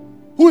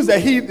 who is the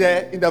he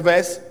there in the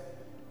verse?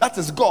 That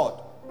is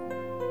God.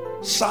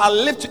 Shall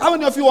lift you. How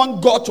many of you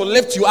want God to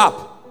lift you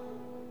up?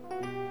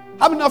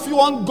 How many of you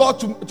want God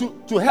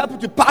to help you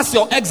to pass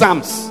your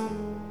exams?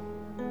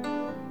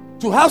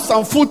 To have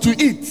some food to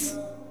eat?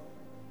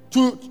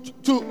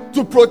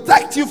 To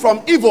protect you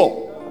from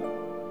evil?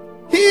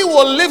 He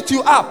will lift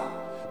you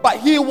up. But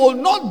he will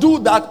not do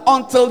that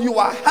until you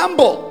are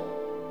humble.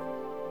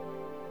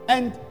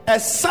 And a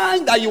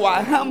sign that you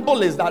are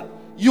humble is that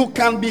you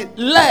can be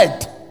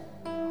led.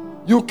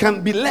 You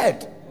can be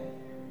led.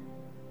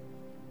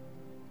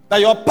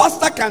 That your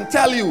pastor can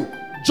tell you,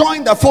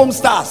 join the Foam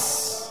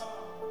Stars.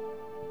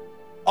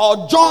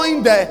 Or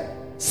join the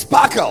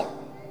Sparkle.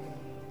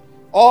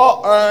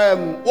 Or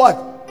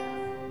what?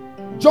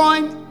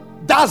 Join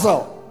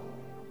Dazzle.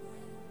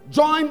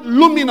 Join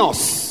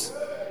Luminous.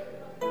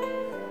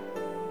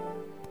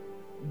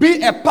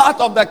 Be a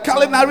part of the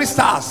Culinary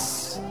Stars.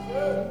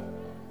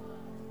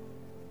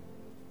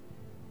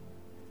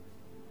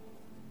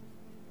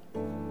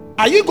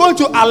 Are you going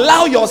to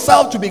allow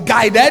yourself to be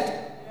guided?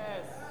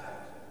 Yes.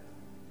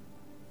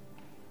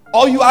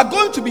 Or you are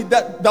going to be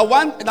the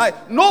one,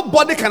 like,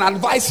 nobody can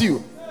advise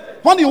you.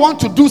 When you want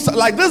to do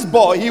like this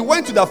boy, he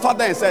went to the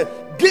father and said,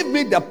 give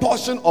me the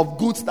portion of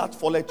goods that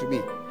falleth to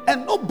me.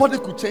 And nobody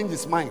could change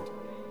his mind.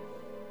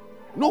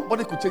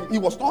 Nobody could change. He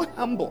was not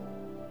humble.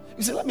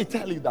 You see, let me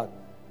tell you that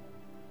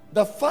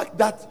the fact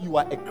that you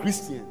are a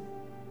Christian,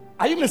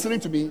 are you listening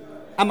to me?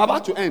 I'm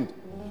about to end.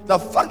 The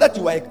fact that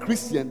you are a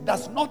Christian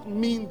does not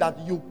mean that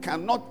you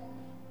cannot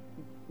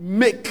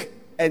make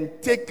and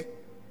take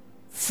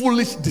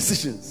foolish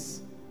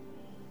decisions.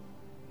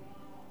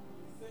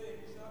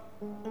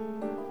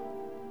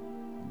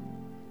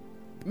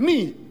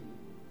 Me,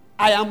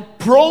 I am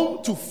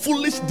prone to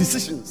foolish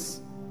decisions.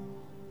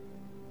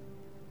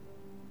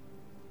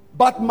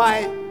 But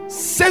my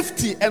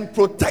safety and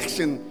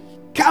protection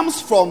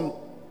comes from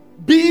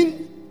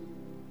being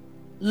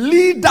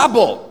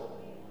leadable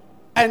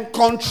and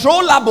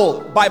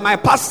controllable by my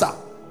pastor.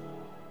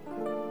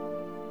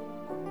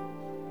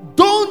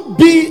 Don't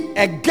be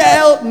a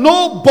girl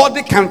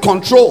nobody can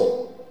control.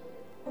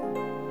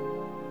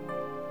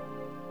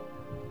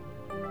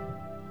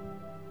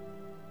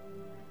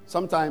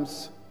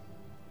 Sometimes,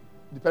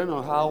 depending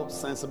on how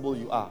sensible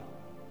you are,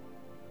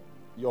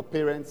 your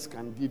parents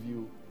can give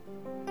you,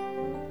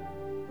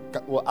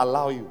 will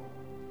allow you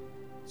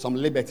some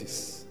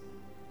liberties.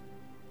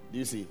 Do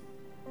you see?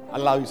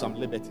 Allow you some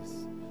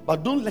liberties.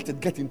 But don't let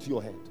it get into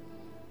your head.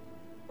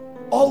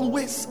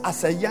 Always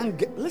as a young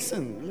girl,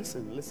 listen.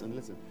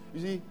 You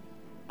see,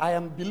 I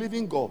am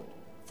believing God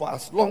for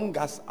as long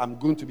as I'm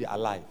going to be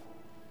alive.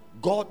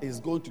 God is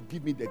going to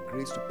give me the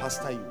grace to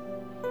pastor you.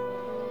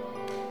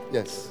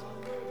 Yes.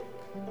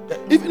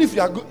 Even if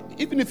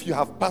you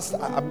have pastor,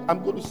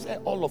 I'm going to say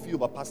all of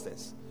you are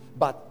pastors,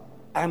 but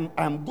I'm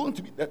going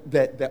to be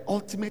the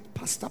ultimate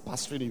pastor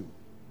pastoring you.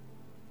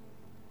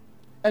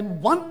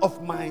 And one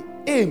of my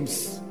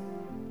aims,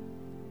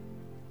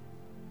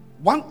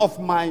 one of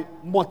my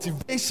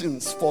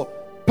motivations for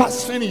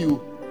pastoring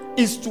you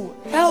is to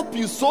help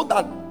you so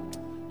that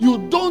you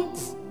don't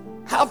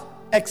have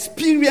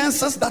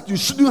experiences that you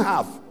shouldn't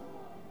have.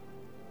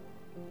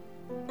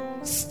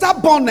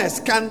 Stubbornness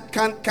can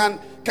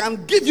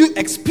give you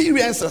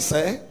experiences,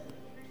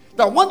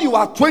 that when you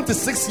are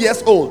 26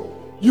 years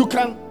old, you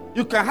can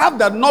have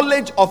the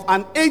knowledge of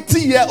an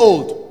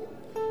 80-year-old.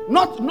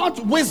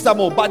 Not wisdom,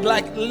 but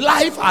like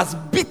life has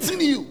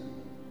beaten you.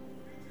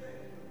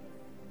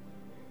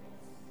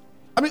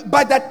 I mean,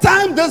 by the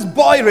time this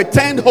boy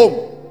returned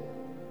home,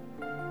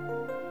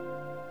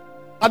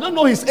 I don't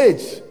know his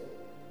age,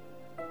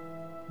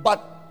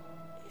 but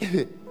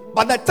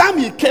by the time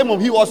he came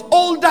home, he was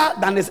older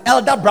than his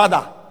elder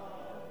brother.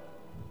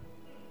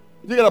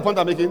 Do you get the point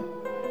I'm making?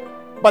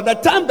 By the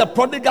time the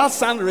prodigal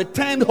son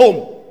returned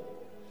home,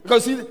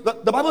 because see,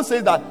 the Bible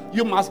says that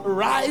you must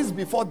rise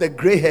before the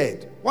gray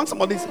head. When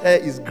somebody's hair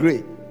is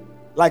gray,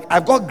 like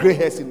I've got gray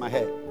hairs in my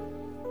hair.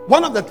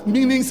 One of the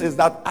meanings is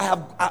that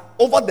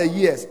over the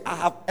years, I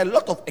have a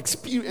lot of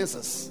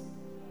experiences.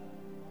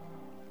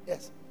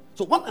 Yes.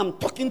 So when I'm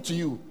talking to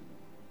you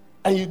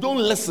and you don't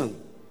listen,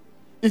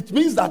 it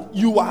means that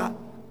you are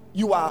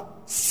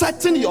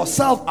setting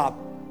yourself up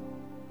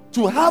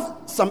to have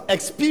some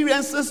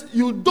experiences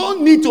you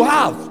don't need to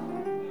have.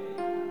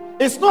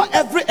 It's not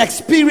every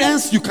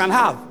experience you can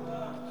have.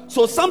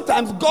 So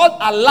sometimes God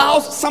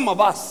allows some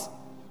of us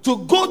to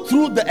go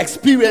through the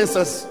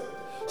experiences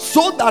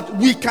so that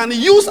we can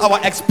use our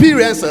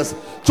experiences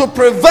to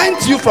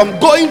prevent you from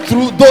going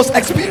through those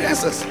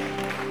experiences.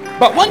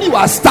 But when you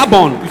are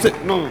stubborn, you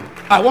say, no,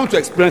 I want to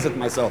experience it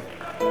myself.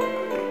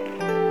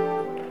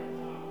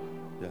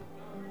 Yeah.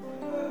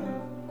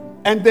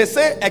 And they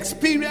say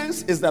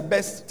experience is the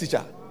best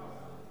teacher.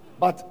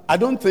 But I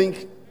don't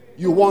think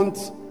you want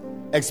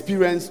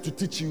experience to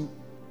teach you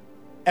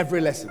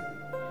every lesson.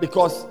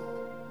 Because,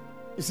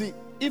 you see,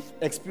 if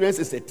experience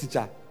is a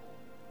teacher,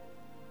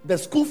 the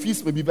school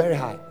fees may be very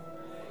high.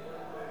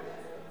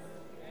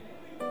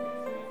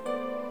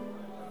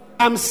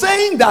 I'm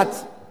saying that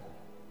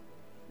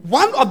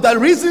one of the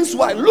reasons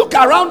why, look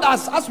around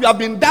us as we have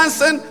been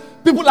dancing,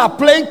 people are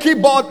playing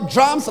keyboard,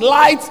 drums,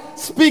 lights,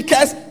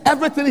 speakers,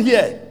 everything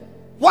here.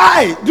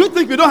 Why? Do you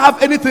think we don't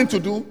have anything to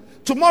do?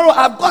 Tomorrow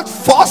I've got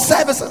 4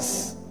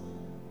 services.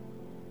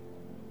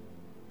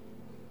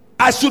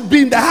 I should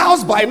be in the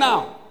house by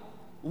now.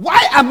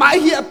 Why am I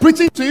here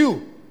preaching to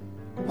you?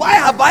 Why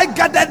have I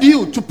gathered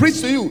you to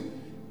preach to you?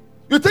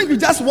 You think you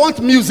just want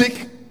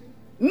music?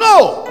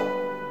 No.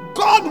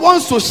 God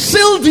wants to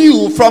shield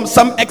you from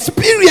some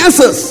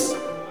experiences.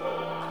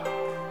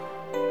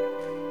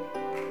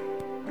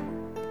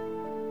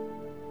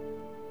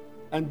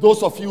 And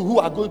those of you who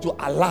are going to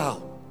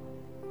allow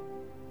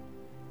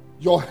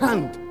your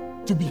hand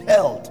to be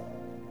held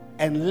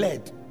and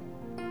led,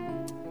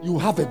 you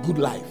have a good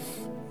life.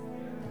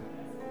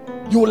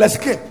 You will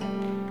escape.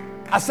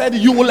 I said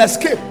you will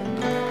escape.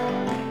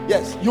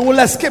 Yes, you will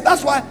escape.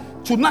 That's why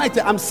tonight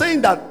I'm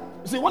saying that.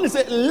 You see, when they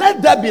say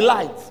let there be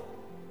light,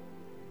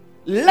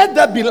 let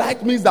there be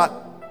light means that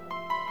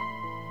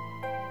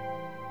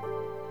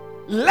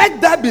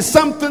let there be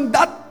something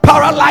that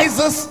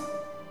paralyzes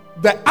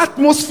the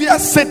atmosphere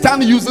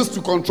Satan uses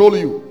to control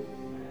you.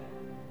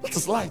 That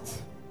is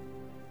light.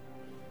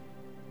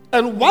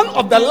 And one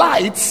of the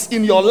lights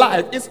in your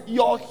life is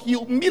your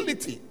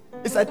humility.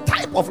 It's a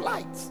type of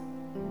light.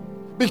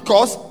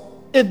 Because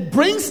it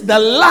brings the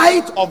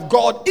light of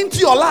God into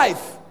your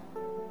life.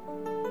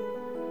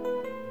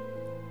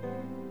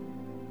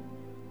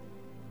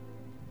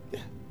 Yeah.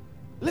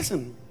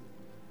 Listen,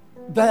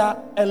 there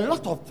are a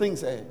lot of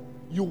things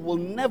you will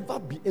never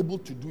be able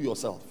to do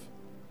yourself.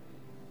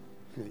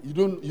 You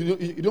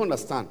don't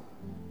understand.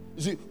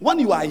 You see, when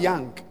you are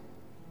young,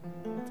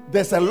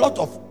 there's a lot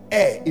of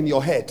air in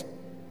your head.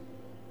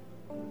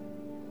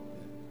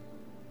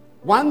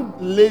 One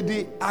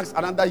lady asked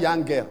another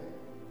young girl,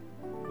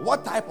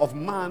 what type of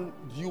man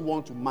do you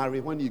want to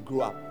marry when you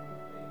grow up?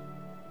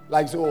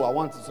 Like, so, I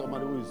want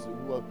somebody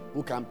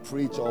who can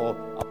preach, or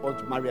I want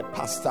to marry a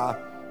pastor,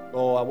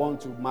 or I want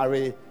to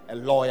marry a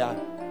lawyer.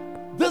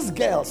 This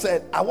girl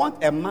said, I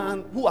want a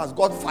man who has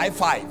got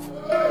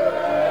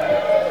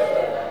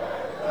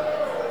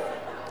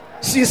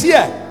 5'5". She's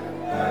here.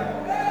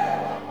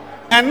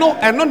 And no,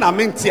 na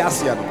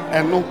mentiasia.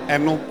 And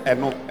no.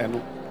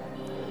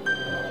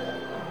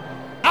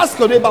 Ask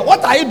your neighbor,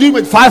 what are you doing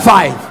with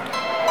 5'5"?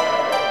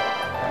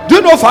 Do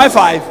you know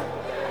 5'5"?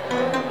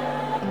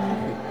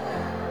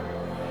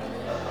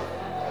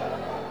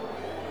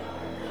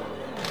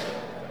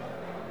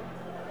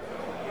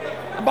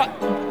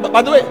 But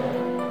by the way,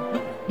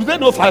 do they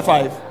know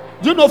 5'5"?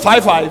 Do you know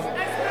 5'5"?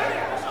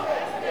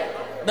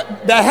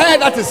 The hair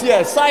that is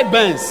here,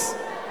 sideburns.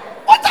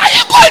 What are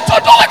you going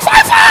to do with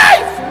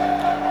 5'5"?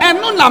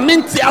 And no na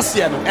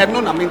mentiasia.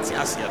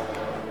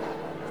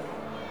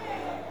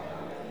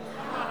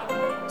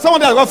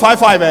 Somebody has got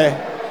 5'5", eh?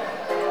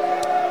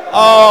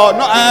 Oh,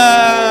 no.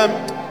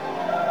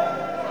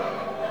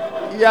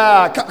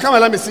 Yeah, come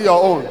and let me see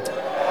your own.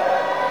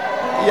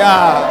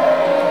 Yeah.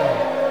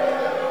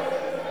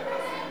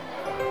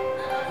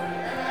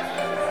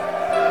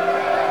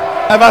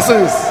 Ever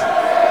since.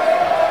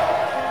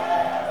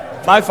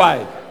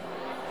 5'5".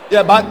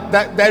 Yeah, but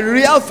the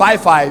real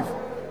 5'5",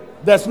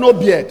 there's no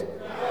beard.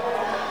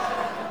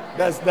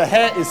 The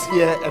hair is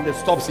here and it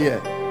stops here.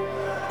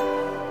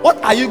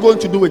 What are you going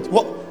to do with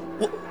what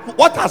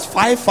has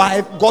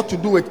 5'5" got to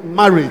do with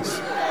marriage?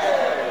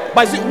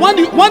 But see, when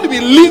we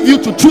leave you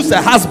to choose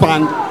a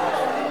husband,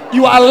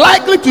 you are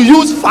likely to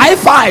use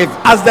 5'5"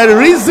 as the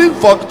reason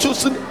for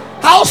choosing.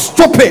 How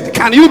stupid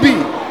can you be?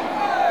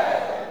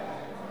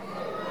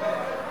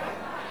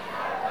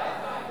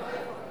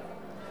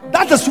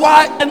 That is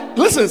why, and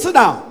listen, sit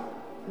down.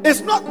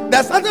 There's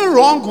nothing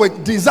wrong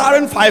with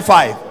desiring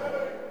 5'5".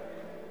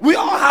 We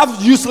all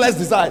have useless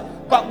desire.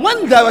 But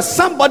when there is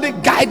somebody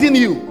guiding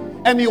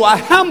you and you are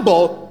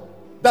humble,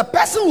 the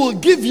person will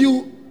give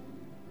you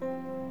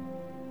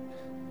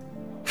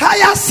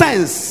higher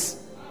sense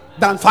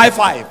than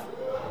 5'5".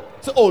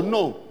 So, oh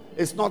no,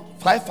 it's not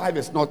 5'5",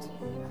 is not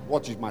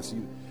what you must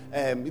use.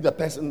 If the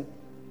person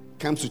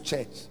comes to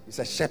church, he's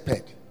a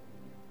shepherd,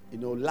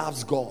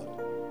 loves God,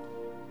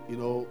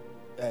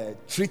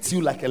 treats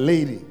you like a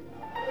lady.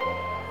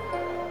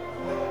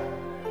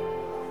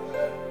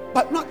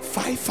 But not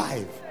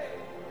 5'5".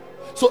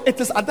 So it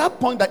is at that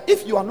point that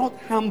if you are not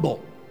humble,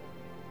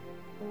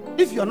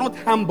 then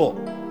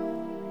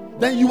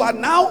you are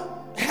now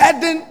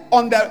heading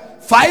on the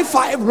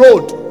 5'5"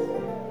 road,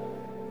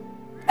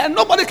 and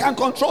nobody can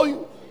control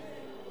you.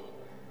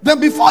 Then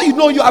before you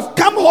know, you have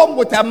come home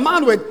with a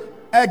man with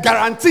a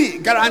guarantee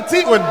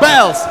with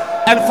bells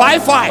and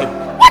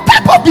 5'5". What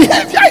type of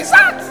behavior is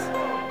that?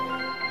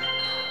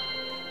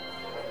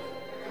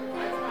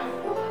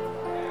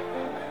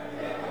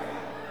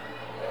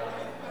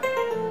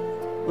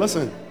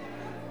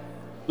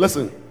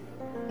 Listen.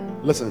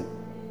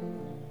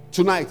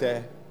 Tonight,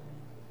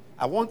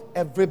 I want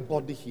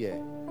everybody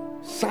here,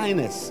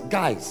 shiners,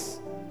 guys.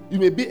 You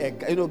may be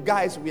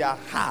guys, we are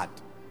hard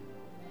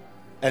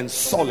and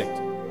solid.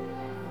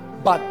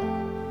 But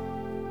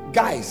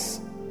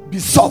guys, be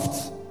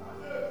soft.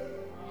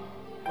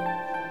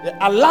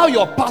 Allow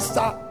your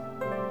pastor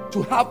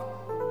to have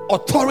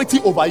authority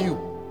over you,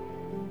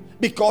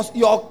 because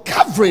your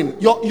covering,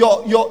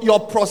 your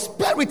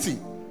prosperity,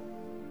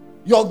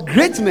 your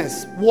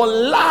greatness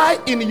will lie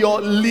in your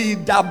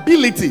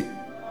leadability.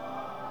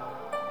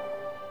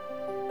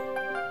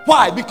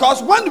 Why?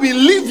 Because when we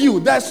leave you,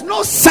 there's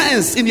no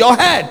sense in your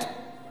head.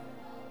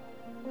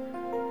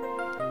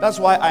 That's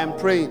why I am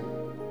praying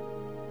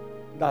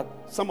that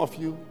some of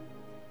you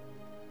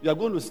are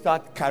going to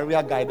start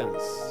career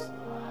guidance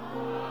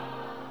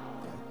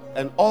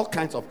and all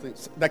kinds of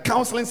things. The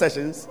counseling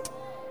sessions,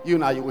 you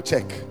will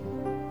check.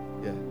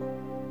 Yeah.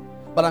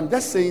 But I'm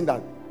just saying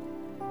that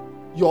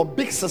your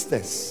big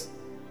sisters,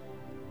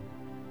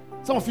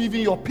 some of you, even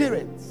your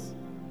parents,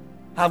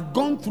 have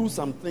gone through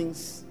some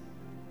things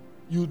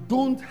you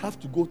don't have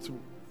to go through.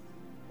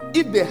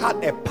 If they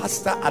had a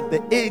pastor at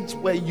the age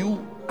where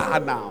you are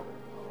now,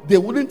 they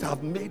wouldn't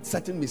have made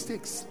certain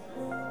mistakes.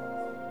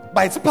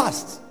 But it's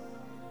past.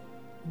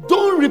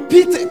 Don't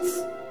repeat it.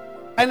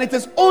 And it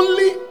is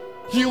only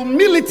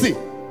humility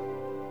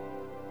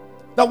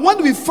that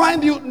when we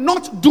find you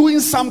not doing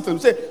something,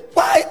 say,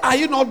 why are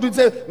you not doing?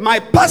 Say, my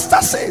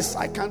pastor says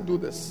I can't do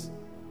this.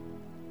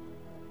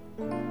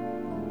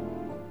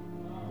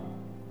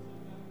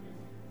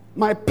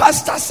 My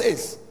pastor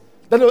says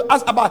that they will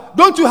ask about,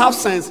 don't you have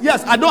sense?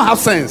 Yes, I don't have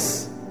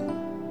sense.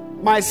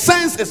 My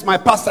sense is my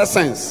pastor's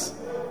sense.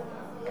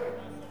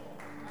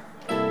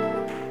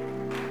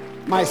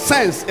 My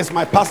sense is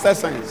my pastor's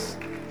sense.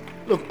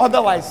 Look,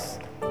 otherwise,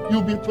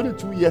 you'll be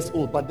 22 years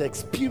old, but the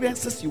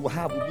experiences you will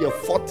have will be a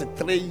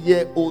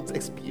 43-year-old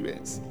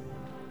experience.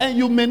 And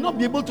you may not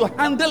be able to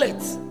handle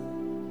it.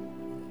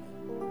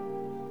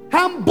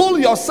 Humble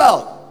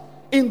yourself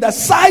in the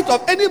sight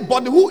of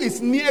anybody who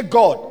is near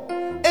God.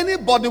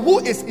 Anybody who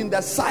is in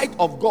the sight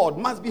of God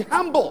must be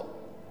humble.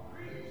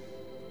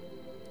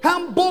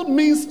 Humble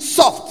means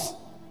soft.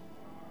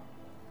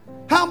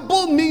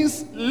 Humble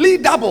means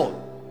leadable.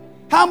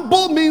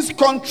 Humble means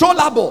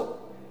controllable.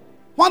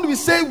 When we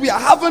say we are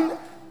having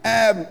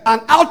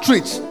an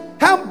outreach,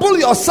 humble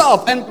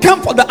yourself and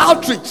come for the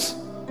outreach.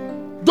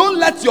 Don't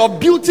let your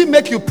beauty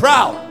make you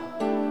proud.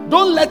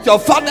 Don't let your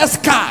father's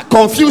car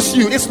confuse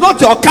you. It's not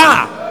your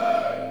car.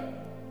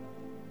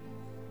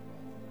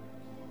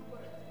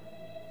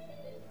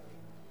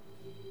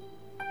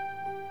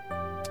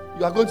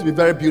 You are going to be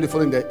very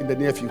beautiful in the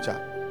near future.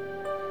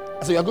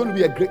 So you are going to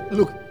be a great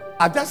look.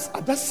 I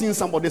just seen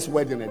somebody's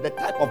wedding. The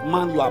type of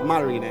man you are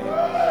marrying.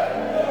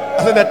 I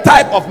said the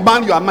type of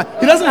man you are marrying.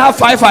 He doesn't have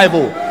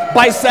 550,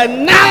 but he's a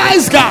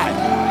nice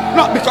guy.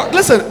 No, because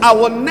listen, I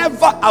will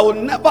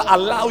never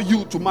allow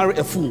you to marry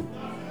a fool.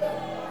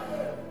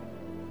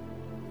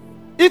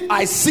 If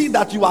I see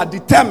that you are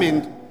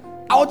determined,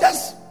 I will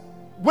just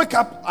wake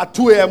up at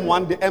 2 a.m.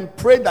 one day and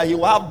pray that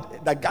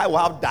the guy will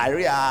have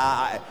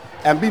diarrhea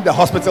and be in the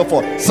hospital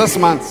for 6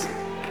 months.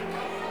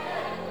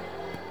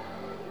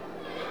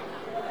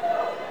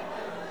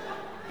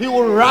 He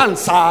will run,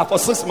 sir, for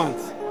 6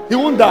 months. He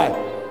won't die.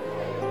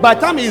 By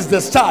the time he is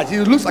discharged, he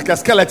looks like a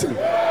skeleton.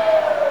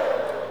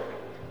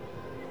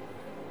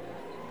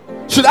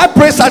 Should I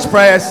pray such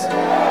prayers?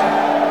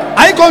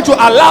 Are you going to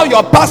allow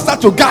your pastor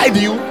to guide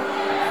you?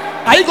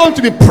 Are you going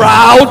to be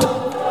proud?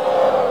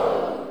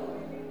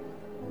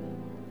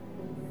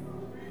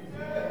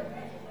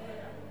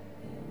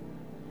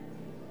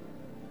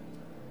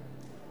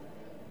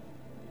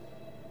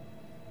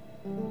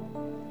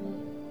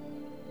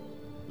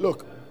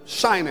 Look,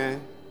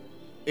 Shine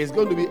is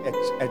going to be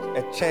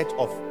a church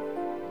of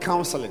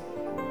counseling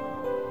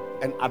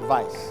and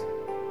advice.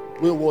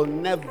 We will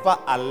never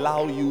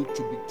allow you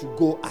to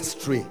go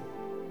astray.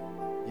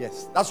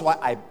 Yes, that's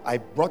why I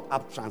brought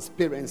up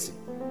transparency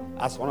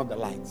as one of the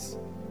lights.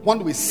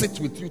 When we sit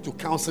with you to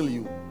counsel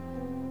you,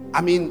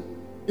 I mean,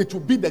 it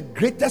will be the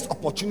greatest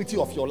opportunity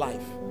of your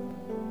life.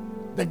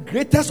 The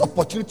greatest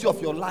opportunity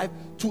of your life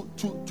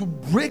to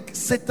break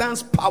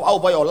Satan's power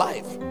over your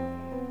life.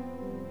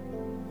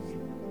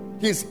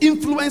 He's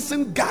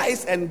influencing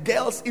guys and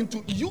girls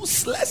into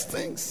useless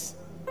things.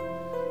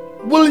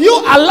 Will you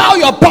allow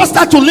your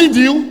pastor to lead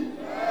you?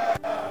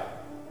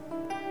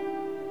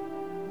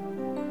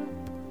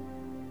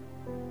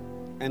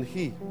 And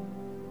he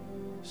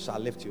shall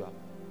lift you up.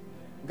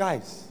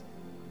 Guys,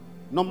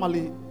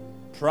 normally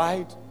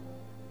pride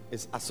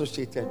is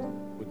associated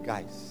with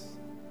guys.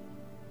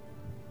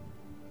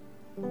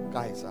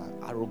 Guys are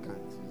arrogant.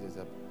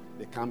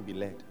 They can't be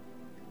led.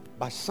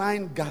 But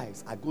Shine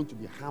guys are going to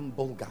be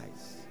humble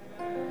guys.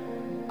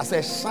 I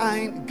said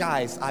Shine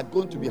guys are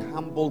going to be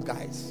humble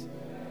guys.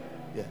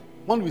 Yeah.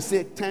 When we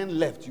say 10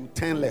 left, you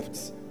 10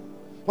 left.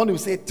 When we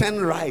say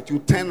 10 right, you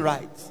 10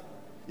 right.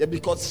 Yeah,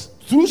 because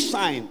through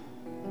Shine.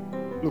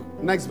 Look,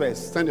 next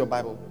verse. Turn your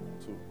Bible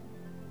to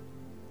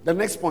the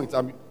next point.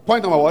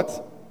 Point number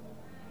what?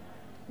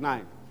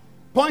 9.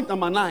 Point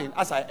number 9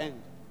 as I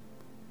end.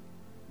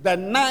 The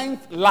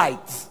 9th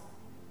light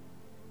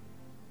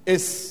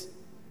is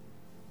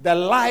the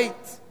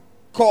light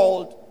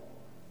called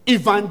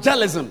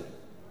evangelism.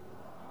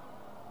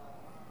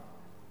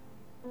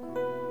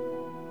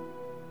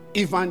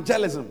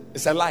 Evangelism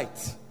is a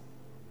light.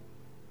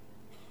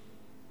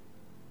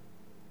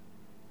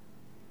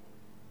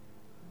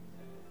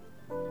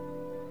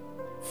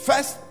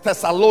 First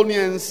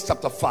Thessalonians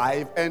chapter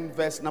 5 and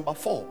verse number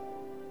 4.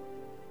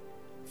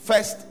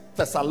 First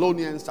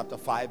Thessalonians chapter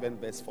 5 and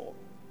verse 4.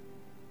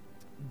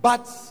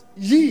 But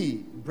ye,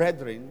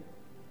 brethren,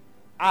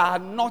 are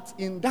not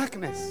in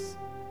darkness.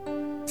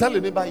 Tell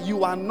your neighbor,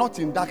 you are not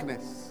in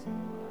darkness.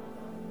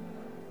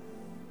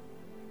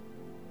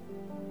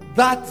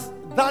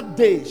 That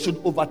day should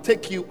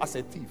overtake you as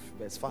a thief.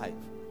 Verse 5.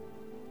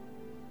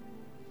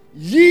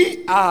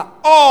 Ye are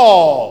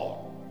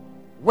all,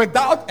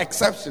 without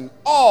exception,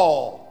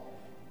 all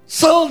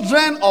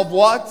children of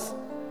what?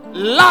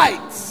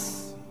 Light.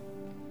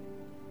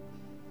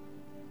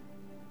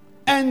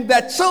 And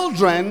the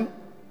children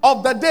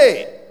of the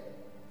day.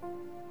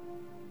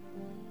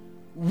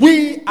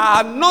 We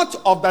are not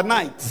of the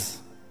night,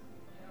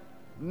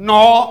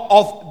 nor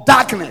of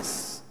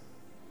darkness.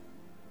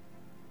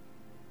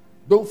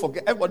 Don't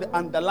forget, everybody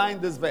underline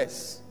this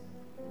verse.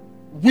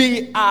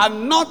 We are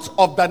not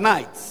of the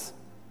night.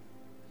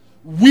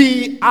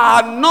 We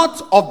are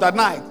not of the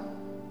night.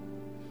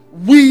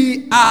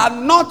 We are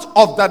not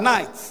of the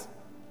night.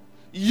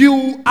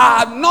 You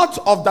are not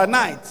of the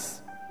night.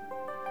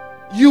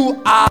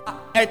 You are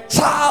a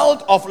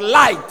child of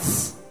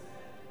light.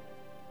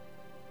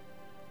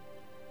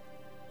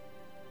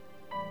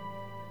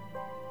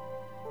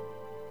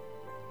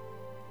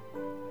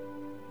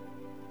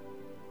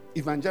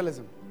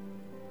 Evangelism.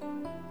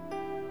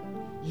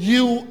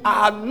 You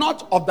are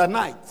not of the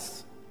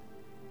night.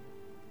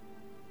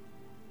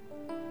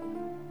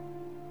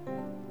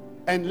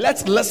 And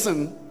let's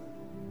listen,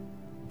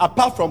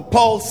 apart from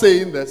Paul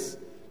saying this,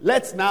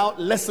 let's now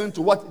listen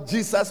to what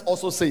Jesus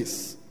also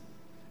says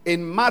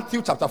in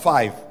Matthew chapter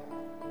 5,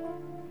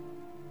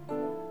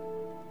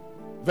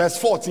 verse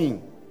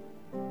 14.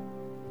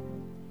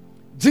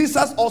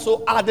 Jesus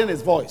also adding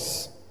his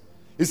voice.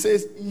 He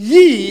says,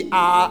 ye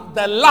are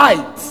the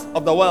light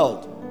of the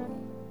world.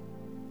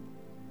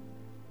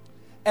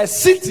 A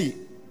city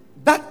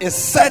that is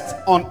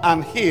set on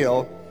an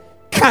hill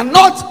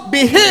cannot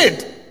be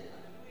hid.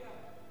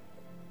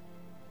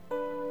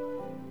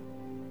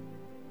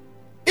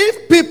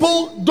 If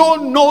people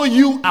don't know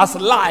you as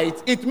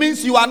light, it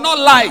means you are not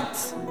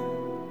light.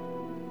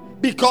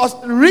 Because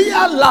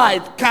real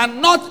light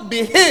cannot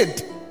be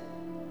hid.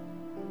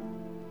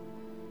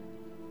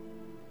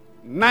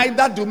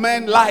 Neither do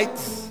men light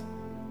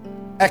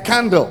a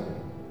candle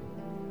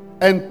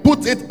and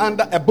put it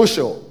under a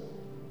bushel,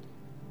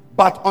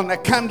 but on a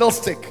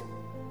candlestick,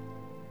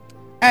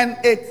 and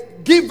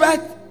it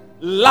giveth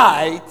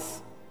light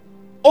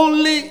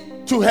only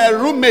to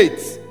her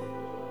roommate.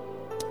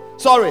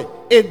 Sorry,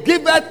 it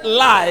giveth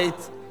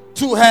light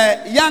to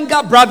her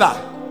younger brother,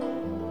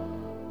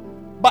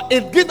 but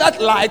it giveth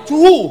light to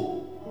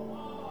who?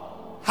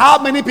 How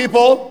many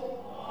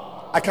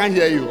people? I can't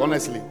hear you,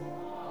 honestly.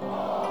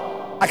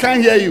 I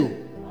can't hear you.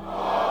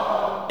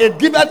 It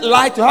giveth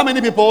light to how many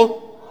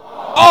people?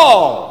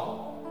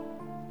 All.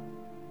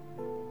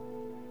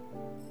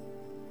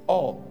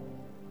 All.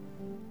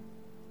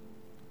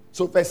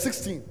 So verse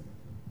 16.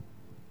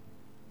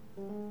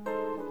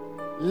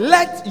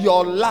 Let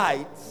your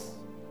light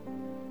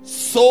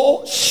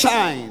so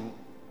shine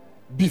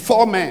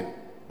before men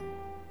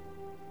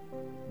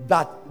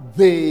that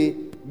they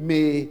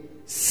may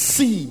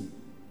see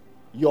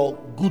your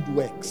good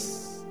works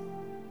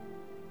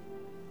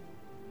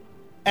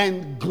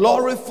and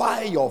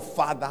glorify your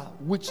Father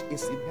which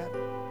is in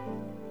heaven.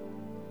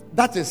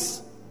 That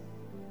is,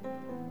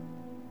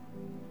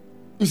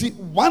 you see,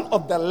 one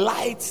of the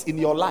lights in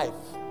your life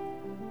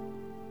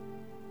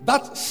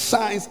that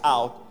shines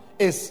out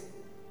is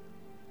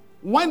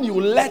when you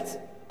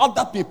let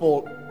other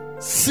people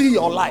see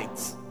your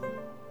light.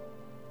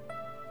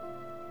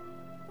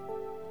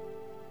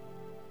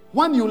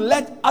 When you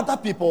let other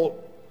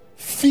people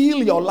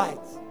feel your light.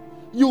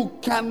 You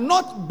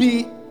cannot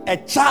be a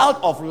child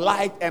of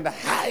light and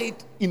hide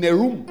in a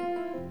room.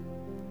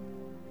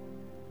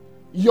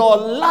 Your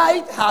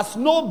light has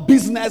no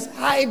business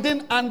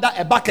hiding under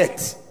a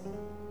bucket.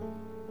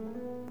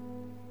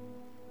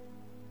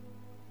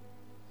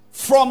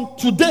 From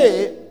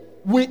today,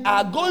 we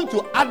are going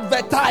to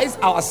advertise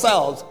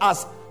ourselves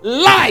as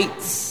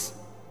lights.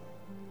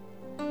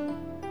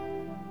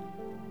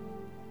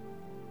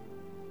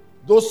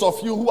 Those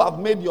of you who have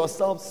made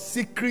yourselves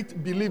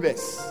secret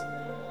believers,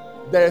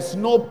 there is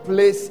no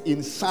place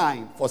in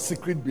shine for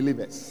secret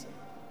believers.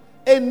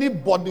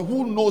 Anybody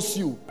who knows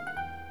you,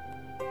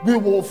 we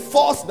will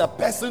force the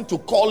person to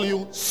call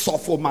you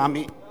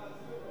Sofomami.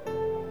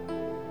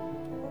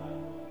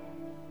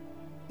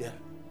 Yeah.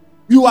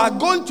 You are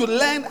going to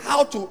learn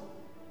how to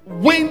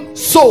win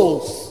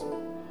souls.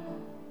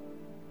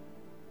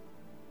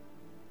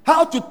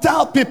 How to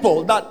tell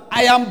people that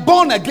I am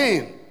born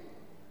again.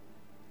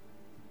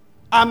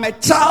 I'm a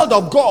child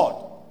of God.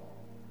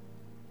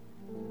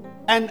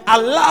 And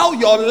allow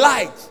your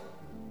light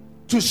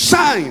to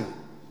shine.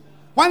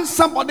 When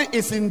somebody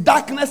is in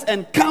darkness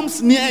and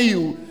comes near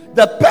you,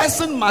 the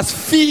person must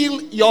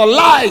feel your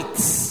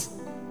light.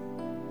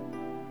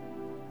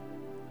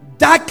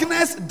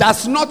 Darkness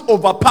does not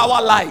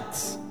overpower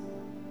light.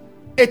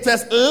 It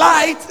is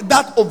light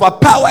that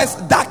overpowers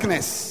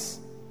darkness.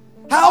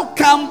 How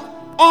come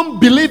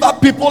unbeliever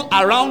people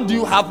around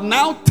you have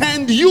now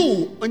turned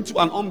you into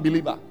an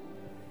unbeliever?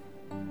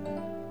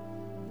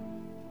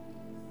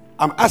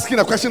 I'm asking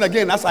a question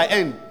again as I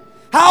end.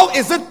 How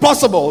is it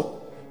possible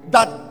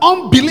that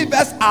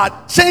unbelievers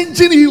are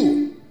changing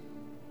you?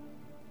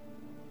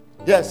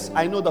 Yes,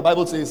 I know the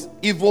Bible says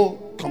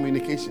evil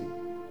communication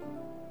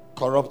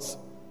corrupts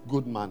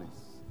good manners.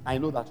 I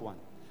know that one.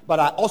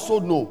 But I also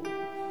know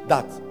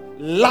that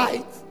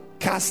light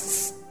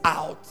casts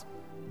out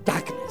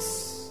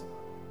darkness.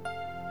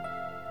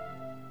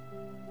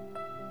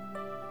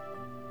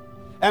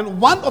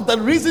 And one of the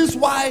reasons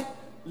why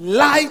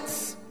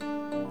light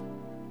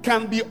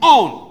can be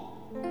on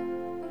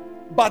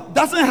but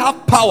doesn't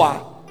have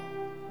power,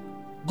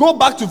 go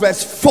back to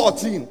verse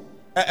 14,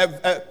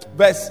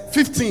 verse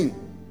 15.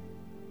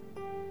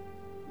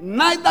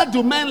 Neither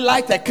do men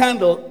light a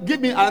candle.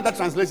 Give me another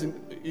translation.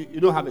 You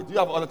don't have it. Do you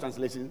have other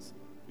translations?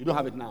 You don't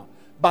have it now.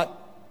 But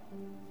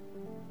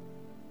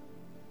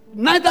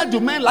neither do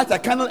men light a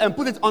candle and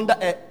put it under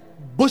a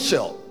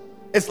bushel.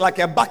 It's like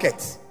a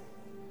bucket.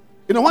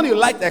 You know, when you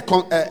light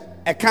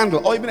a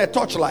candle or even a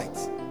torchlight,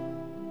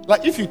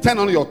 like if you turn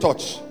on your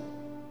torch,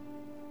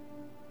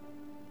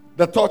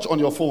 the torch on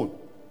your phone,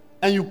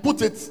 and you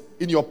put it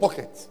in your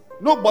pocket,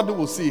 nobody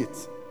will see it.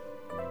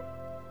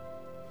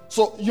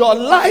 So your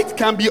light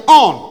can be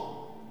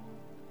on,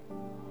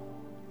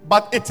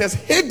 but it is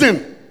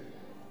hidden.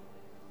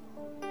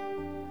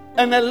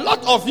 And a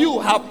lot of you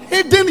have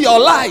hidden your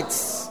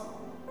lights,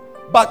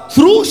 but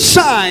through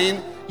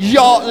shine,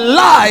 your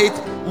light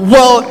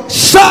will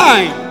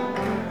shine.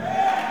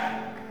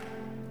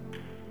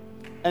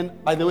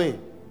 And by the way,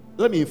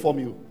 let me inform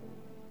you,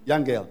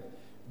 young girl,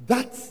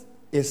 that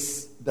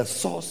is the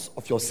source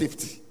of your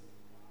safety.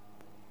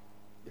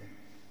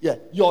 Yeah,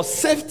 your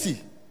safety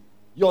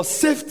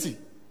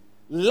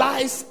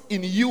lies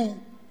in you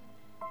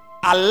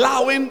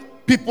allowing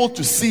people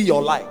to see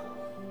your light.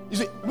 You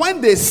see, when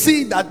they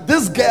see that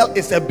this girl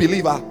is a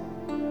believer,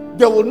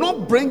 they will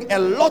not bring a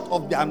lot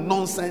of their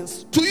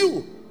nonsense to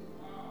you.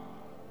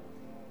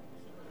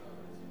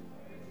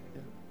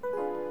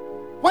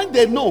 When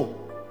they know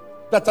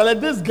that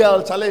this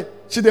girl,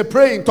 she they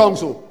pray in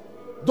tongues. So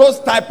those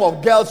type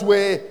of girls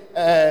where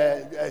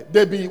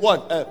they be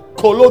what?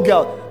 Kolo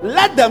girl.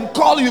 Let them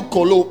call you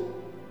Kolo.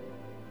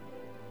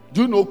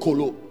 Do you know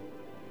Kolo?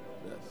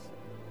 Yes.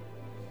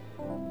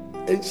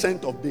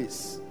 Ancient of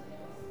days.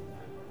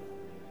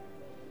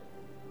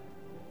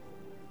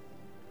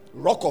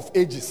 Rock of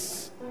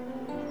ages.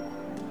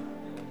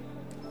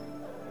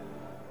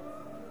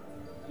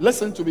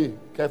 Listen to me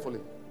carefully.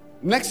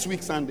 Next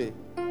week Saturday,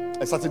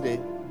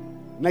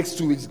 next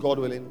 2 weeks God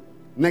willing,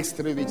 next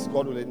 3 weeks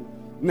God willing,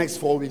 next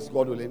 4 weeks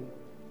God willing,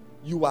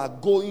 you are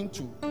going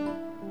to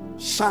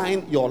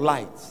shine your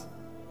light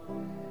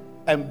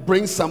and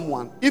bring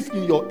someone. If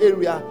in your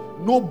area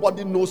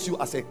nobody knows you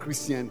as a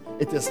Christian,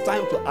 it is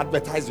time to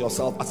advertise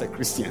yourself as a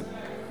Christian.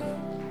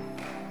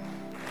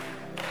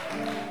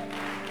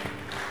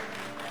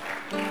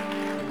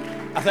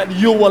 I said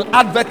you will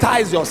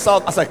advertise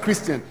yourself as a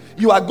Christian.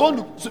 You are going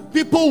to,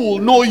 people will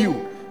know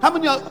you. How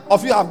many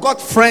of you have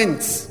got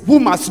friends who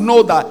must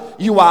know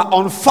that you are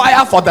on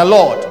fire for the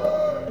Lord?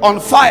 On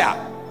fire.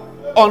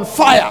 On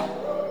fire.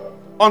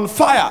 On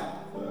fire.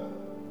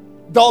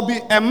 There will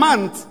be a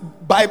month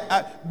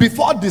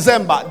before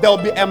December. There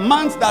will be a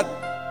month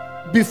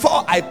that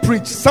before I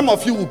preach, some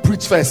of you will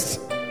preach first.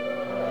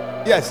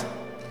 Yes.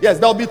 There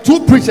will be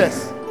 2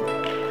 preachers.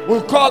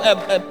 We'll call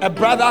a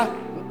brother.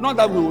 Not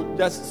that we will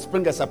just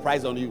spring a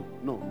surprise on you.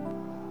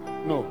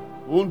 No,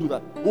 we won't do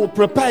that. We'll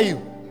prepare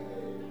you.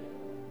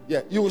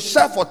 Yeah, you will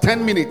share for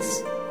 10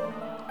 minutes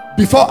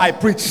before I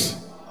preach.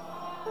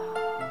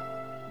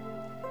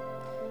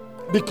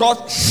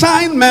 Because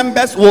shine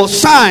members will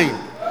shine.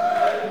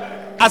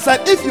 I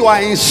said, if you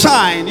are in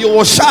shine, you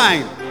will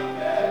shine.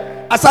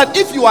 I said,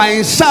 if you are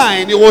in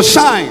shine, you will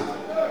shine.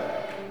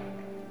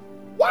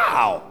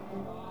 Wow.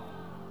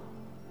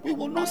 We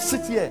will not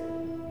sit here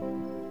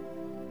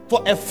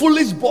for a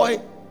foolish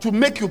boy to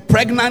make you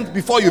pregnant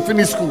before you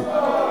finish school.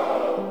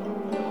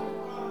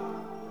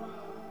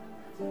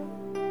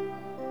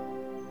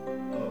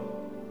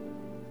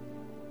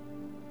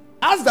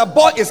 As the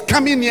boy is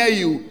coming near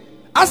you,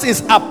 as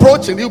he's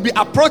approaching, he'll be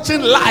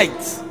approaching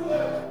light.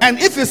 And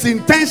if his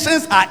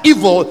intentions are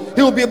evil,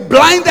 he will be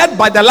blinded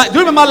by the light. Do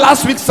you remember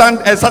last week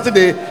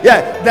Saturday?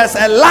 Yeah, there's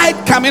a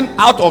light coming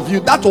out of you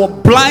that will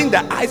blind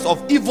the eyes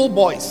of evil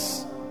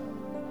boys.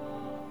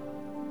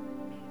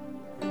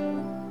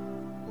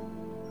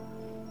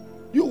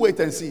 You wait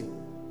and see.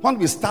 When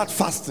we start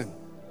fasting,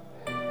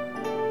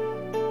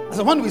 I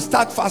said, when we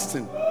start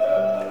fasting,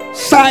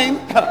 shine.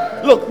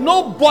 Look,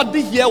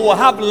 nobody here will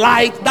have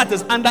light that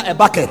is under a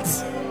bucket.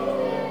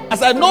 I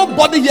said,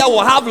 nobody here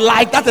will have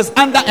light that is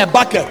under a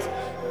bucket.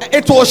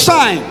 It will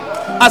shine.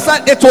 I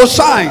said, it will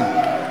shine.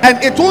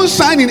 And it won't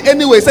shine in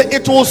any way. Say,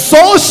 it will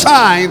so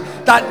shine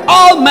that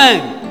all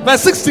men,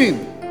 verse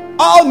 16,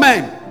 all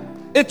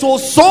men, it will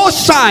so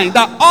shine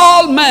that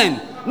all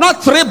men,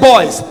 not 3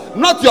 boys,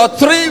 not your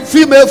 3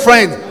 female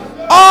friends,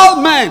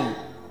 all men.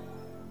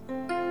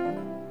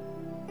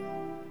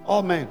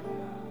 All men.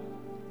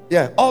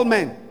 Yeah, all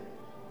men.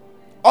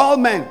 All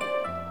men.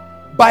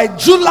 By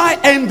July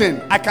ending,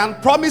 I can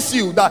promise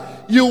you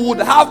that you would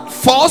have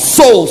 4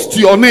 souls to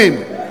your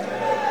name.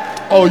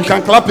 Oh, you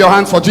can clap your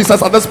hands for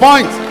Jesus at this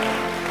point.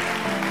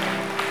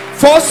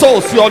 4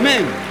 souls to your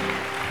name.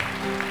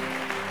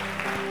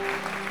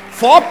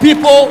 4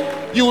 people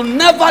you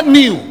never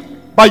knew,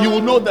 but you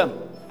will know them.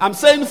 I'm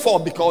saying 4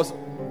 because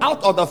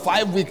out of the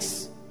 5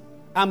 weeks,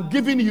 I'm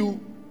giving you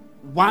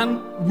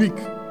 1 week.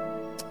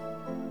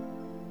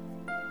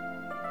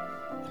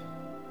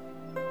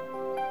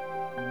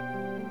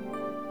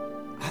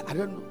 I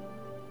don't know.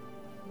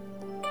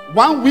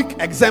 1 week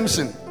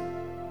exemption.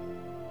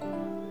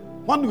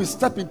 When we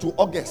step into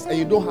August and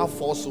you don't have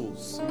 4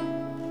 souls,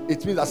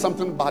 it means that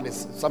something bad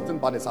is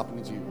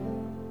happening to you.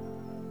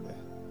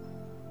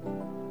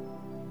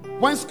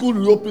 When school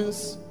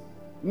reopens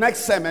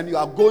next sem and you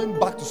are going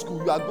back to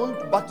school, you are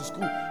going back to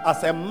school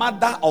as a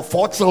mother of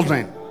 4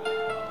 children.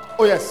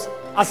 Oh yes,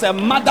 as a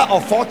mother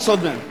of 4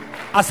 children,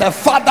 as a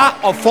father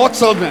of 4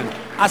 children,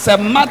 as a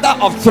mother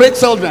of 3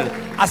 children,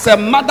 as a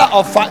mother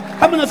of 5.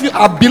 How many of you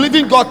are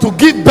believing God to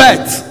give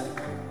birth?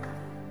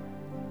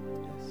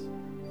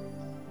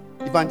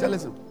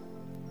 Evangelism.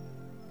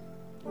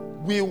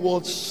 We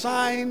will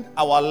shine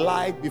our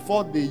light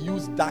before they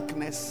use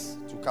darkness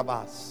to cover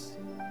us.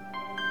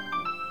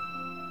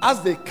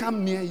 As they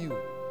come near you,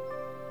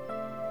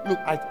 look,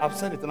 I've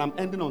said it and I'm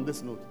ending on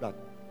this note, that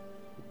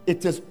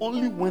it is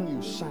only when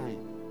you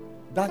shine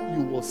that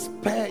you will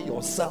spare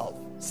yourself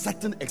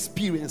certain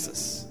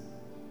experiences.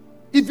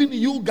 Even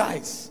you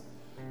guys,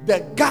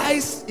 the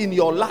guys in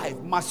your life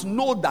must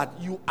know that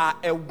you are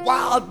a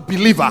wild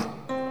believer.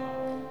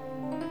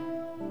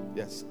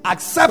 Yes.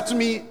 Accept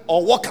me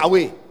or walk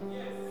away.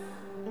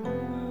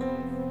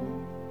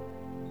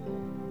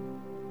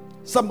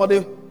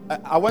 Somebody,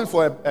 I went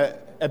for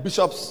a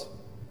bishop's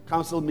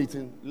council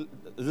meeting.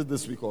 Is it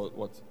this week or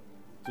what?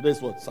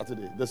 Today's what?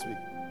 Saturday, this week.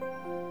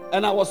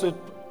 And I was with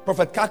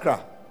Prophet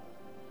Kakra.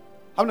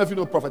 How many of you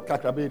know Prophet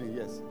Kakra Bailey?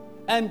 Yes.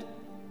 And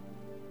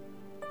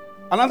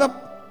another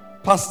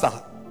pastor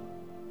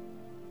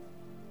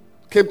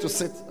came to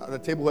sit at the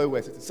table where we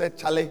were sitting. He said,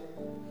 Charlie,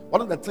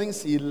 one of the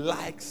things he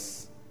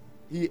likes,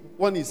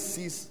 when he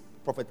sees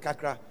Prophet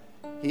Kakra,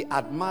 he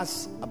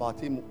admires about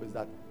him is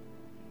that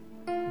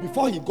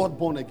before he got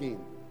born again,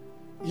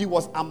 he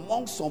was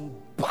among some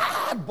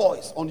bad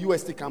boys on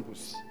UST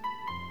campus.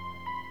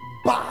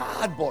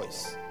 Bad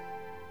boys.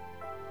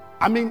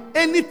 I mean,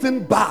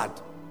 anything bad.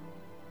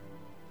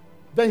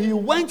 Then he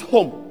went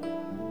home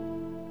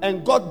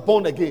and got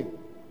born again.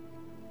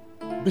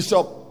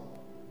 Bishop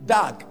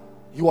Dag,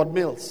 Heward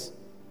Mills,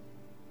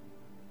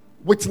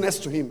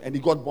 witnessed to him and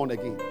he got born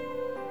again.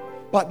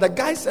 But the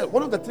guy said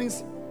one of the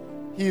things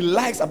he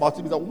likes about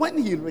him is that when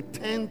he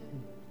returned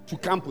to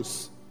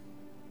campus,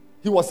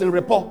 he was in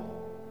Republic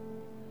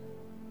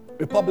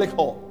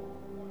Hall.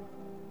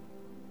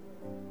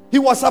 He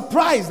was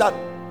surprised that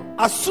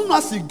as soon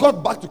as he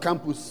got back to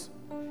campus,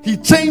 he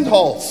changed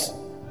halls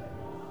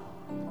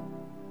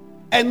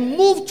and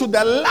moved to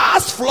the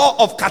last floor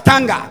of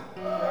Katanga.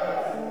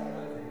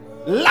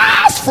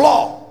 Last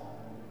floor.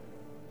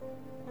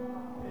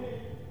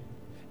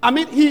 I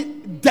mean, he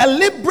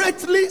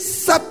deliberately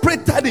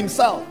separated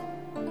himself.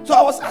 So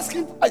I was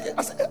asking,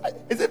 I said,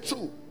 is it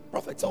true?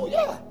 Prophet said, oh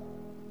yeah.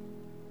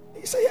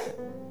 He said, yeah.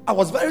 I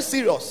was very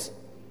serious.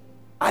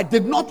 I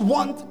did not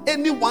want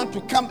anyone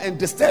to come and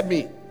disturb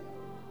me.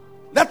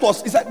 That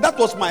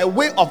was my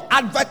way of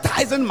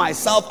advertising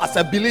myself as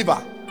a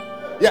believer.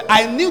 Yeah,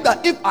 I knew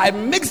that if I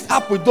mixed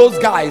up with those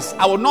guys,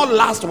 I would not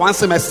last one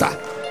semester.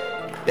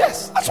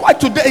 Yes, that's why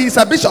today he's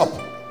a bishop.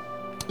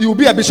 You will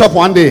be a bishop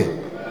one day.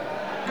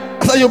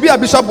 I said, you'll be a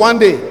bishop one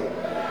day.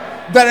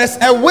 There is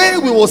a way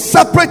we will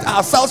separate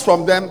ourselves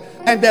from them,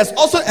 and there's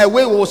also a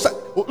way we will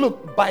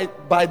look. By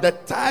the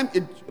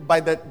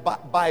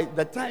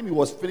time he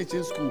was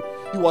finishing school,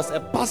 he was a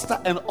pastor,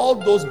 and all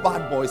those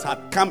bad boys had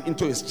come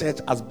into his church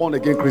as born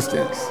again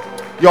Christians.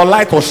 Your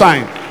light will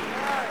shine.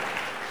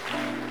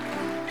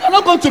 You're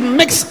not going to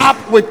mix up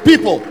with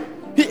people.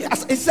 He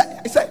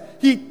said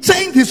he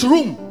changed his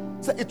room.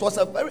 He said it was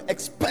a very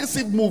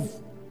expensive move,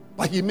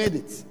 but he made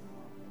it.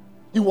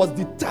 He was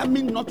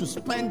determined not to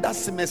spend that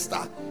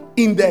semester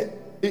in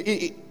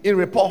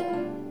Report,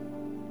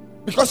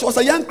 because he was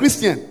a young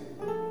Christian.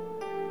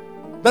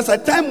 There's a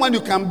time when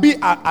you can be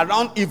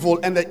around evil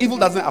and the evil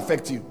doesn't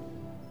affect you.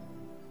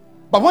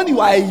 But when you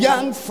are a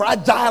young,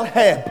 fragile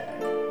herb,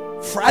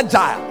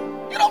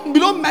 you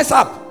don't mess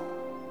up.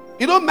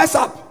 You don't mess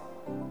up.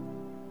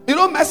 You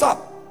don't mess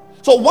up.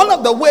 So one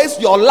of the ways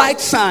your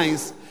light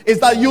shines is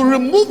that you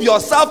remove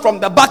yourself from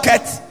the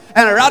bucket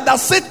and rather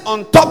sit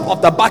on top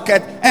of the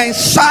bucket and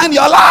shine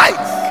your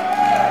light.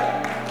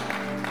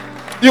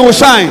 You will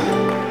shine.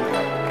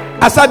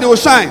 I said you will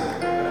shine.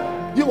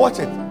 You watch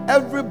it.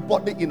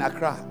 Everybody in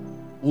Accra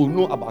will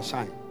know about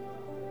shine.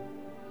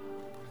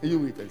 You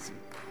wait and see.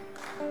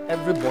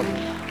 Everybody.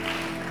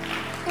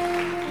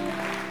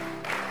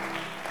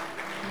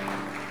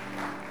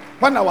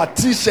 When our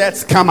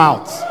t-shirts come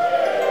out,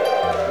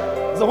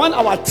 so when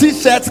our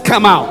t-shirts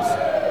come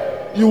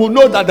out, you will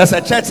know that there's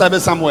a church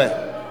service somewhere.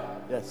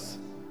 Yes.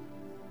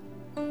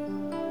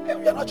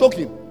 You're not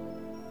joking.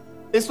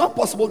 It's not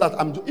possible that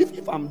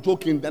if I'm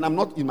joking, then I'm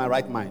not in my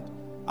right mind.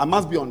 I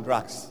must be on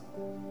drugs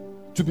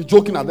to be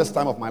joking at this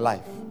time of my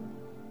life.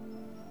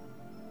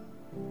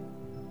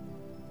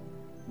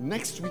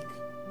 Next week,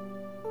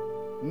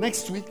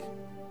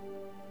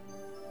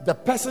 the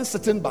person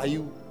sitting by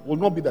you will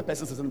not be the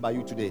person sitting by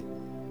you today.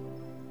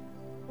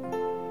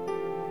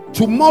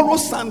 Tomorrow,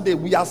 Sunday,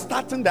 we are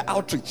starting the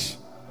outreach.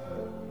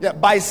 Yeah,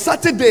 by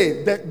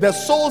Saturday, the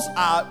souls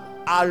are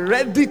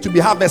ready to be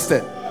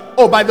harvested.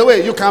 Oh, by the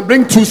way, you can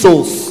bring 2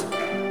 souls.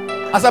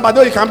 I said, by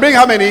the way, you can bring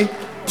how many?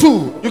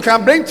 2. You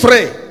can bring 3.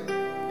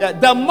 Yeah,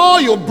 the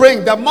more you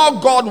bring, the more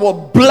God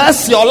will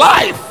bless your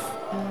life.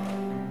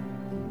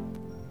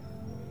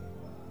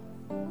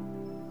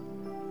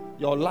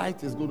 Your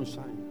light is going to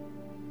shine.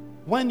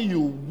 When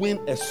you win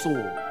a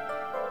soul,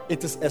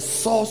 it is a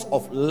source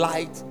of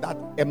light that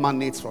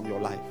emanates from your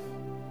life.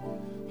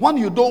 When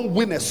you don't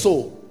win a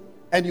soul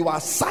and you are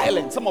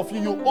silent, some of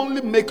you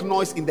only make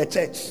noise in the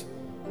church.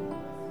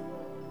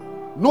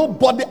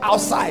 Nobody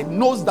outside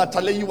knows that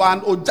you are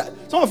an Oja.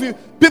 Some of you,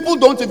 people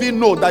don't even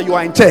know that you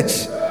are in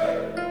church.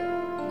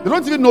 They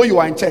don't even know you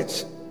are in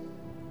church.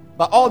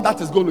 But all that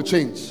is going to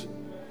change.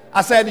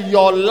 I said,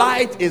 your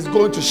light is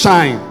going to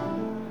shine.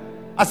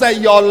 I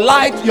said, your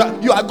light,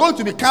 you are going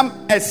to become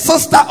a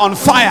sister on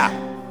fire,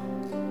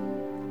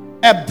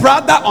 a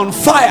brother on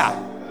fire.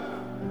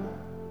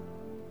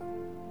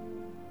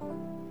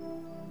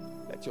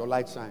 Let your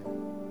light shine.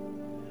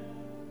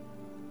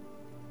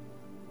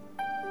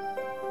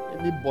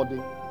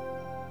 Anybody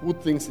who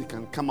thinks he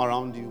can come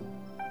around you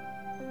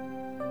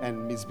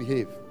and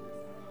misbehave,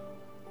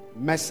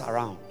 mess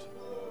around.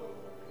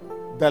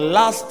 The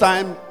last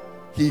time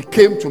he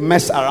came to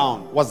mess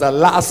around was the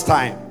last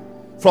time.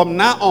 From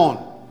now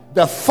on,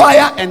 the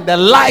fire and the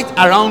light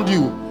around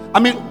you. I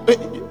mean,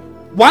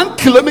 1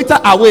 kilometer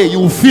away, you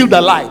will feel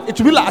the light. It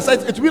will be like, I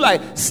said, it will be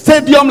like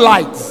stadium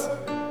lights.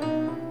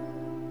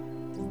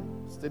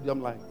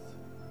 Stadium lights.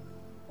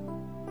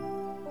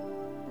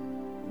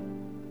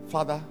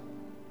 Father,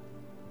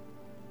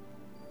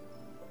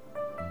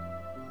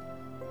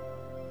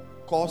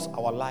 cause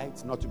our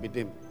lights not to be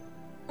dim.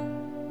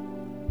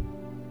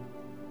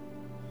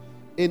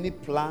 Any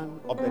plan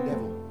of the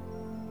devil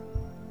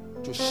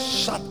to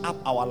shut up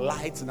our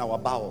lights in our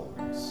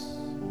bowels,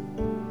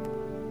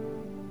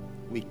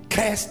 we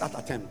curse that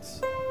attempt.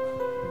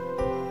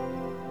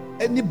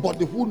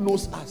 Anybody who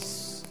knows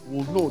us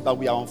will know that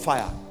we are on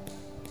fire.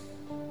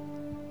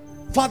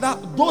 Father,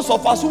 those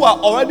of us who are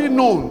already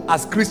known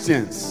as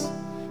Christians,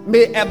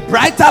 may a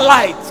brighter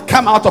light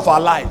come out of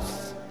our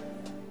lives.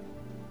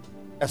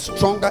 A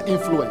stronger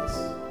influence.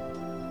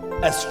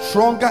 A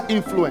stronger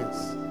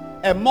influence.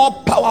 A more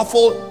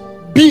powerful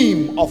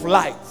beam of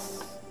light.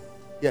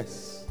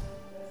 Yes.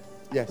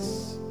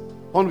 Yes.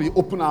 When we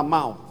open our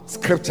mouth,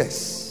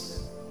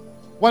 scriptures.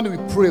 When we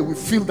pray, we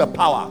feel the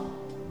power.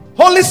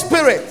 Holy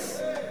Spirit,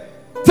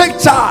 take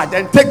charge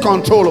and take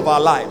control of our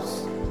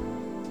lives.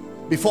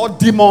 Before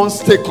demons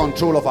take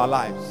control of our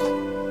lives.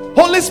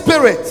 Holy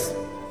Spirit,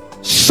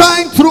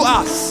 shine through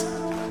us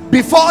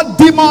before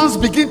demons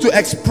begin to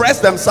express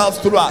themselves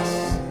through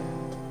us.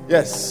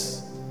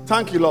 Yes.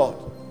 Thank you, Lord,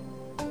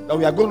 that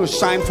we are going to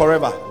shine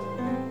forever.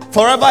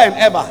 Forever and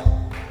ever.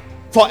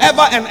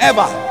 Forever and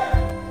ever.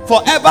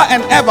 Forever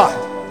and ever.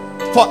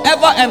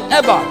 Forever and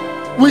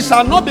ever. We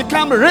shall not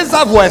become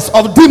reservoirs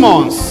of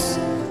demons,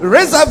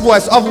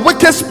 reservoirs of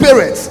wicked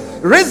spirits,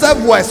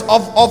 reservoirs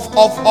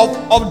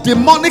of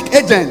demonic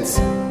agents.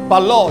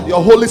 But Lord,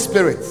 your Holy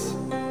Spirit,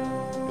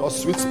 your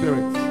sweet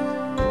Spirit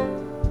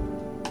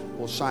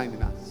will shine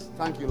in us.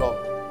 Thank you, Lord.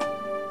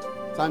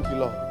 Thank you,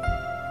 Lord.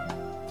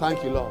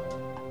 Thank you, Lord.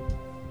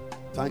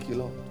 Thank you,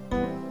 Lord.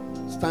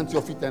 Stand to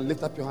your feet and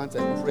lift up your hands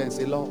and pray and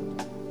say, Lord,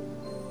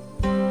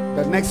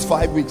 the next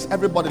 5 weeks,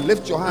 everybody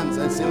lift your hands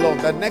and say, Lord,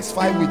 the next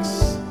 5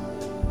 weeks,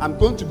 I'm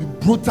going to be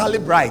brutally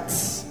bright.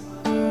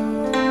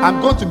 I'm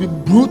going to be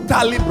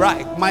brutally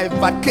bright. My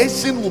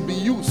vacation will be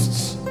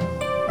used.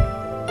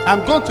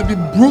 I'm going to be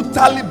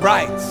brutally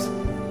bright.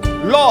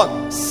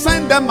 Lord,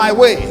 send them my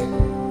way.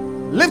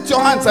 Lift your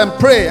hands and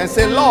pray and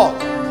say, Lord,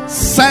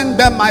 send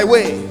them my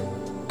way.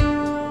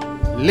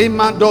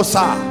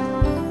 Limandosa.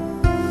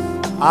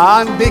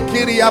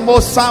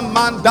 Andikiriamosa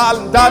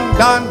mandal dan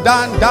dan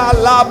dan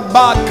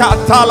dalaba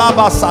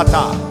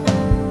katalabasata.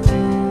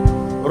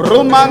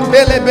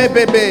 Rumandele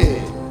bebebe.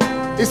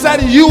 He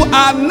said, you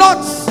are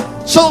not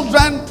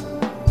children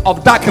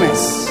of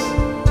darkness.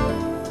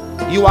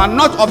 You are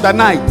not of the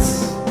night.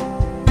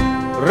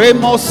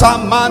 Remosa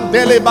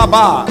mandele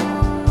baba.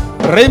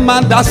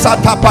 Remanda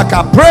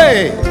satapaka.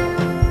 Pray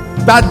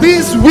that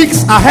these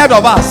weeks ahead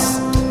of us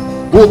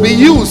will be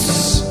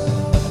used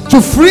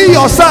to free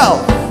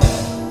yourself.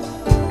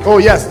 Oh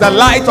yes, the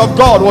light of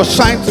God will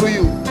shine through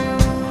you.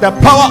 The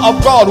power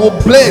of God will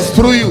blaze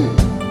through you.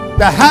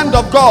 The hand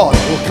of God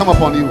will come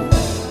upon you.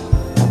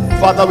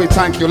 Father, we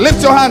thank you.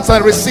 Lift your hands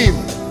and receive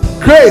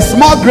grace,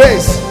 more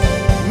grace,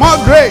 more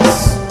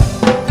grace,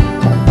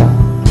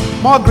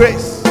 more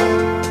grace,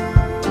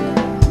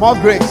 more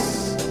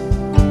grace.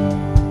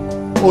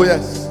 Oh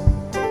yes.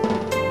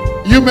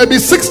 You may be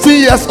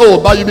 16 years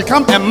old, but you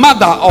become a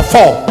mother of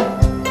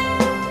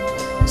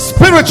 4.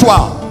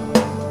 Spiritual,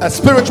 a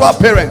spiritual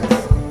parent.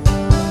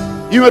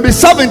 You may be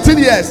 17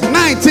 years,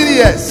 19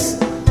 years,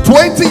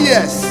 20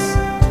 years.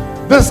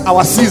 This is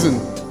our season.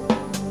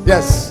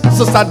 Yes,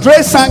 Sister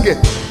Dre sang it,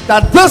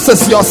 that this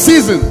is your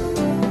season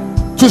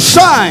to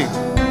shine.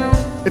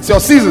 It's your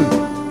season.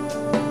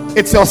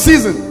 It's your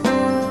season.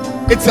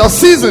 It's your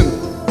season.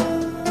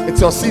 It's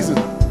your season.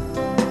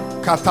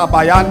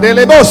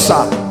 Katabayandele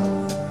bosa.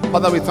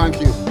 Father, we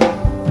thank you.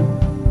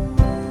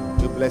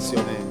 We bless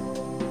your name.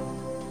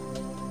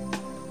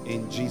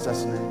 In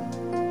Jesus' name.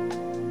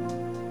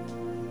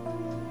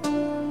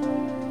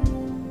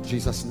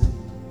 Jesus' name.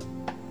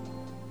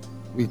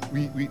 We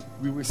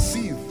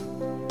receive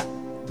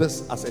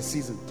this as a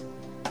season.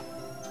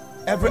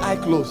 Every eye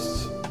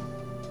closed.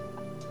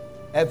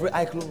 Every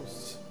eye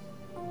closed.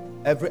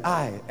 Every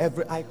eye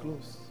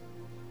closed.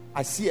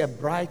 I see a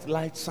bright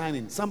light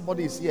shining.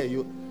 Somebody is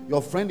here.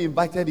 Your friend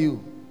invited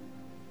you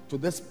to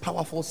this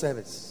powerful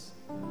service.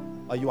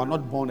 But you are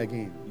not born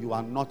again. You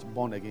are not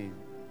born again.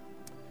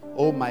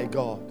 Oh my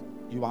God.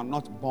 You are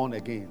not born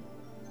again.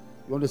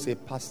 You want to say,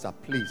 Pastor,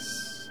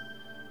 please,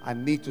 I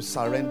need to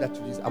surrender to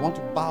Jesus. I want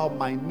to bow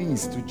my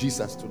knees to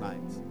Jesus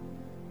tonight.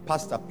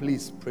 Pastor,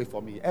 please pray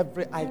for me.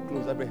 Every eye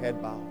closed, every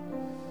head bowed.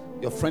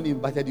 Your friend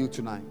invited you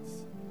tonight.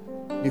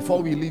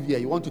 Before we leave here,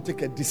 you want to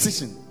take a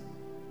decision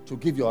to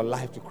give your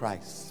life to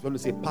Christ. You want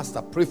to say,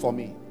 Pastor, pray for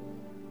me.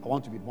 I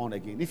want to be born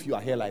again. If you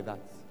are here like that,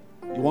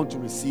 you want to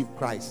receive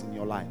Christ in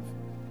your life.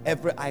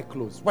 Every eye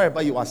closed,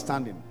 wherever you are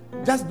standing,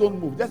 just don't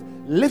move. Just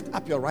lift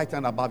up your right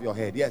hand above your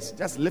head. Yes,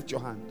 just lift your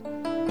hand.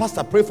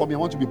 Pastor, pray for me. I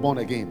want to be born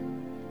again.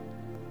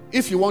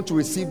 If you want to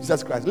receive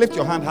Jesus Christ, lift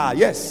your hand high.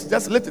 Yes,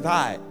 just lift it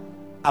high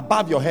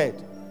above your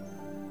head.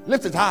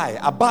 Lift it high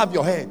above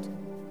your head.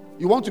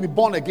 You want to be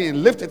born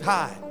again, lift it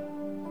high.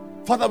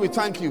 Father, we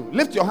thank you.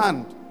 Lift your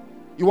hand.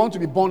 You want to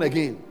be born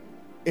again.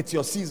 It's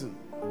your season.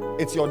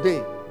 It's your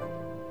day.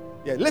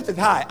 Yeah, lift it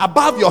high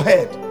above your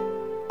head.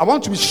 I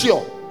want to be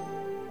sure.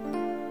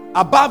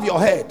 Above your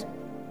head.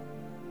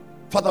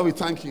 Father, we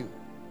thank you.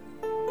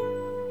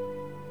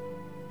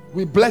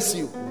 We bless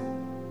you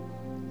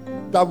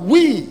that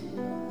we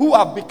who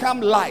have become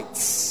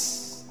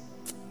lights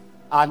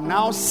are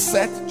now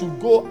set to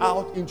go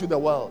out into the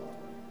world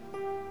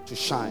to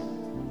shine.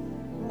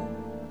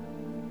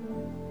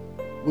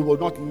 We will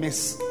not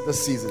miss the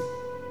season.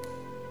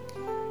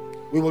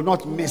 We will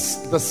not miss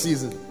the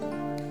season.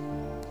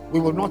 We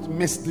will not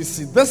miss this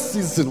season. This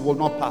season will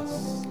not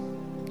pass.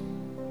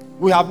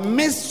 We have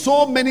missed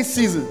so many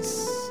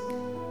seasons,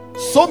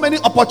 so many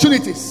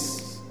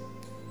opportunities.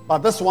 But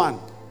this one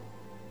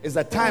is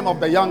the time of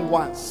the young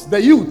ones,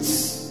 the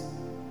youths,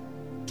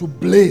 to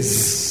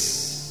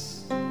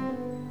blaze.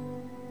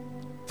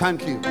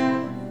 Thank you.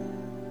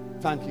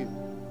 Thank you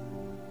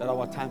that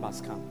our time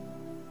has come.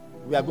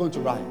 We are going to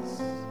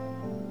rise.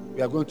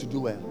 We are going to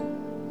do well.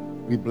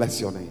 We bless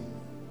your name.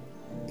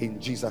 In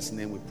Jesus'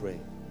 name we pray.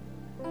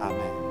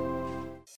 Amen.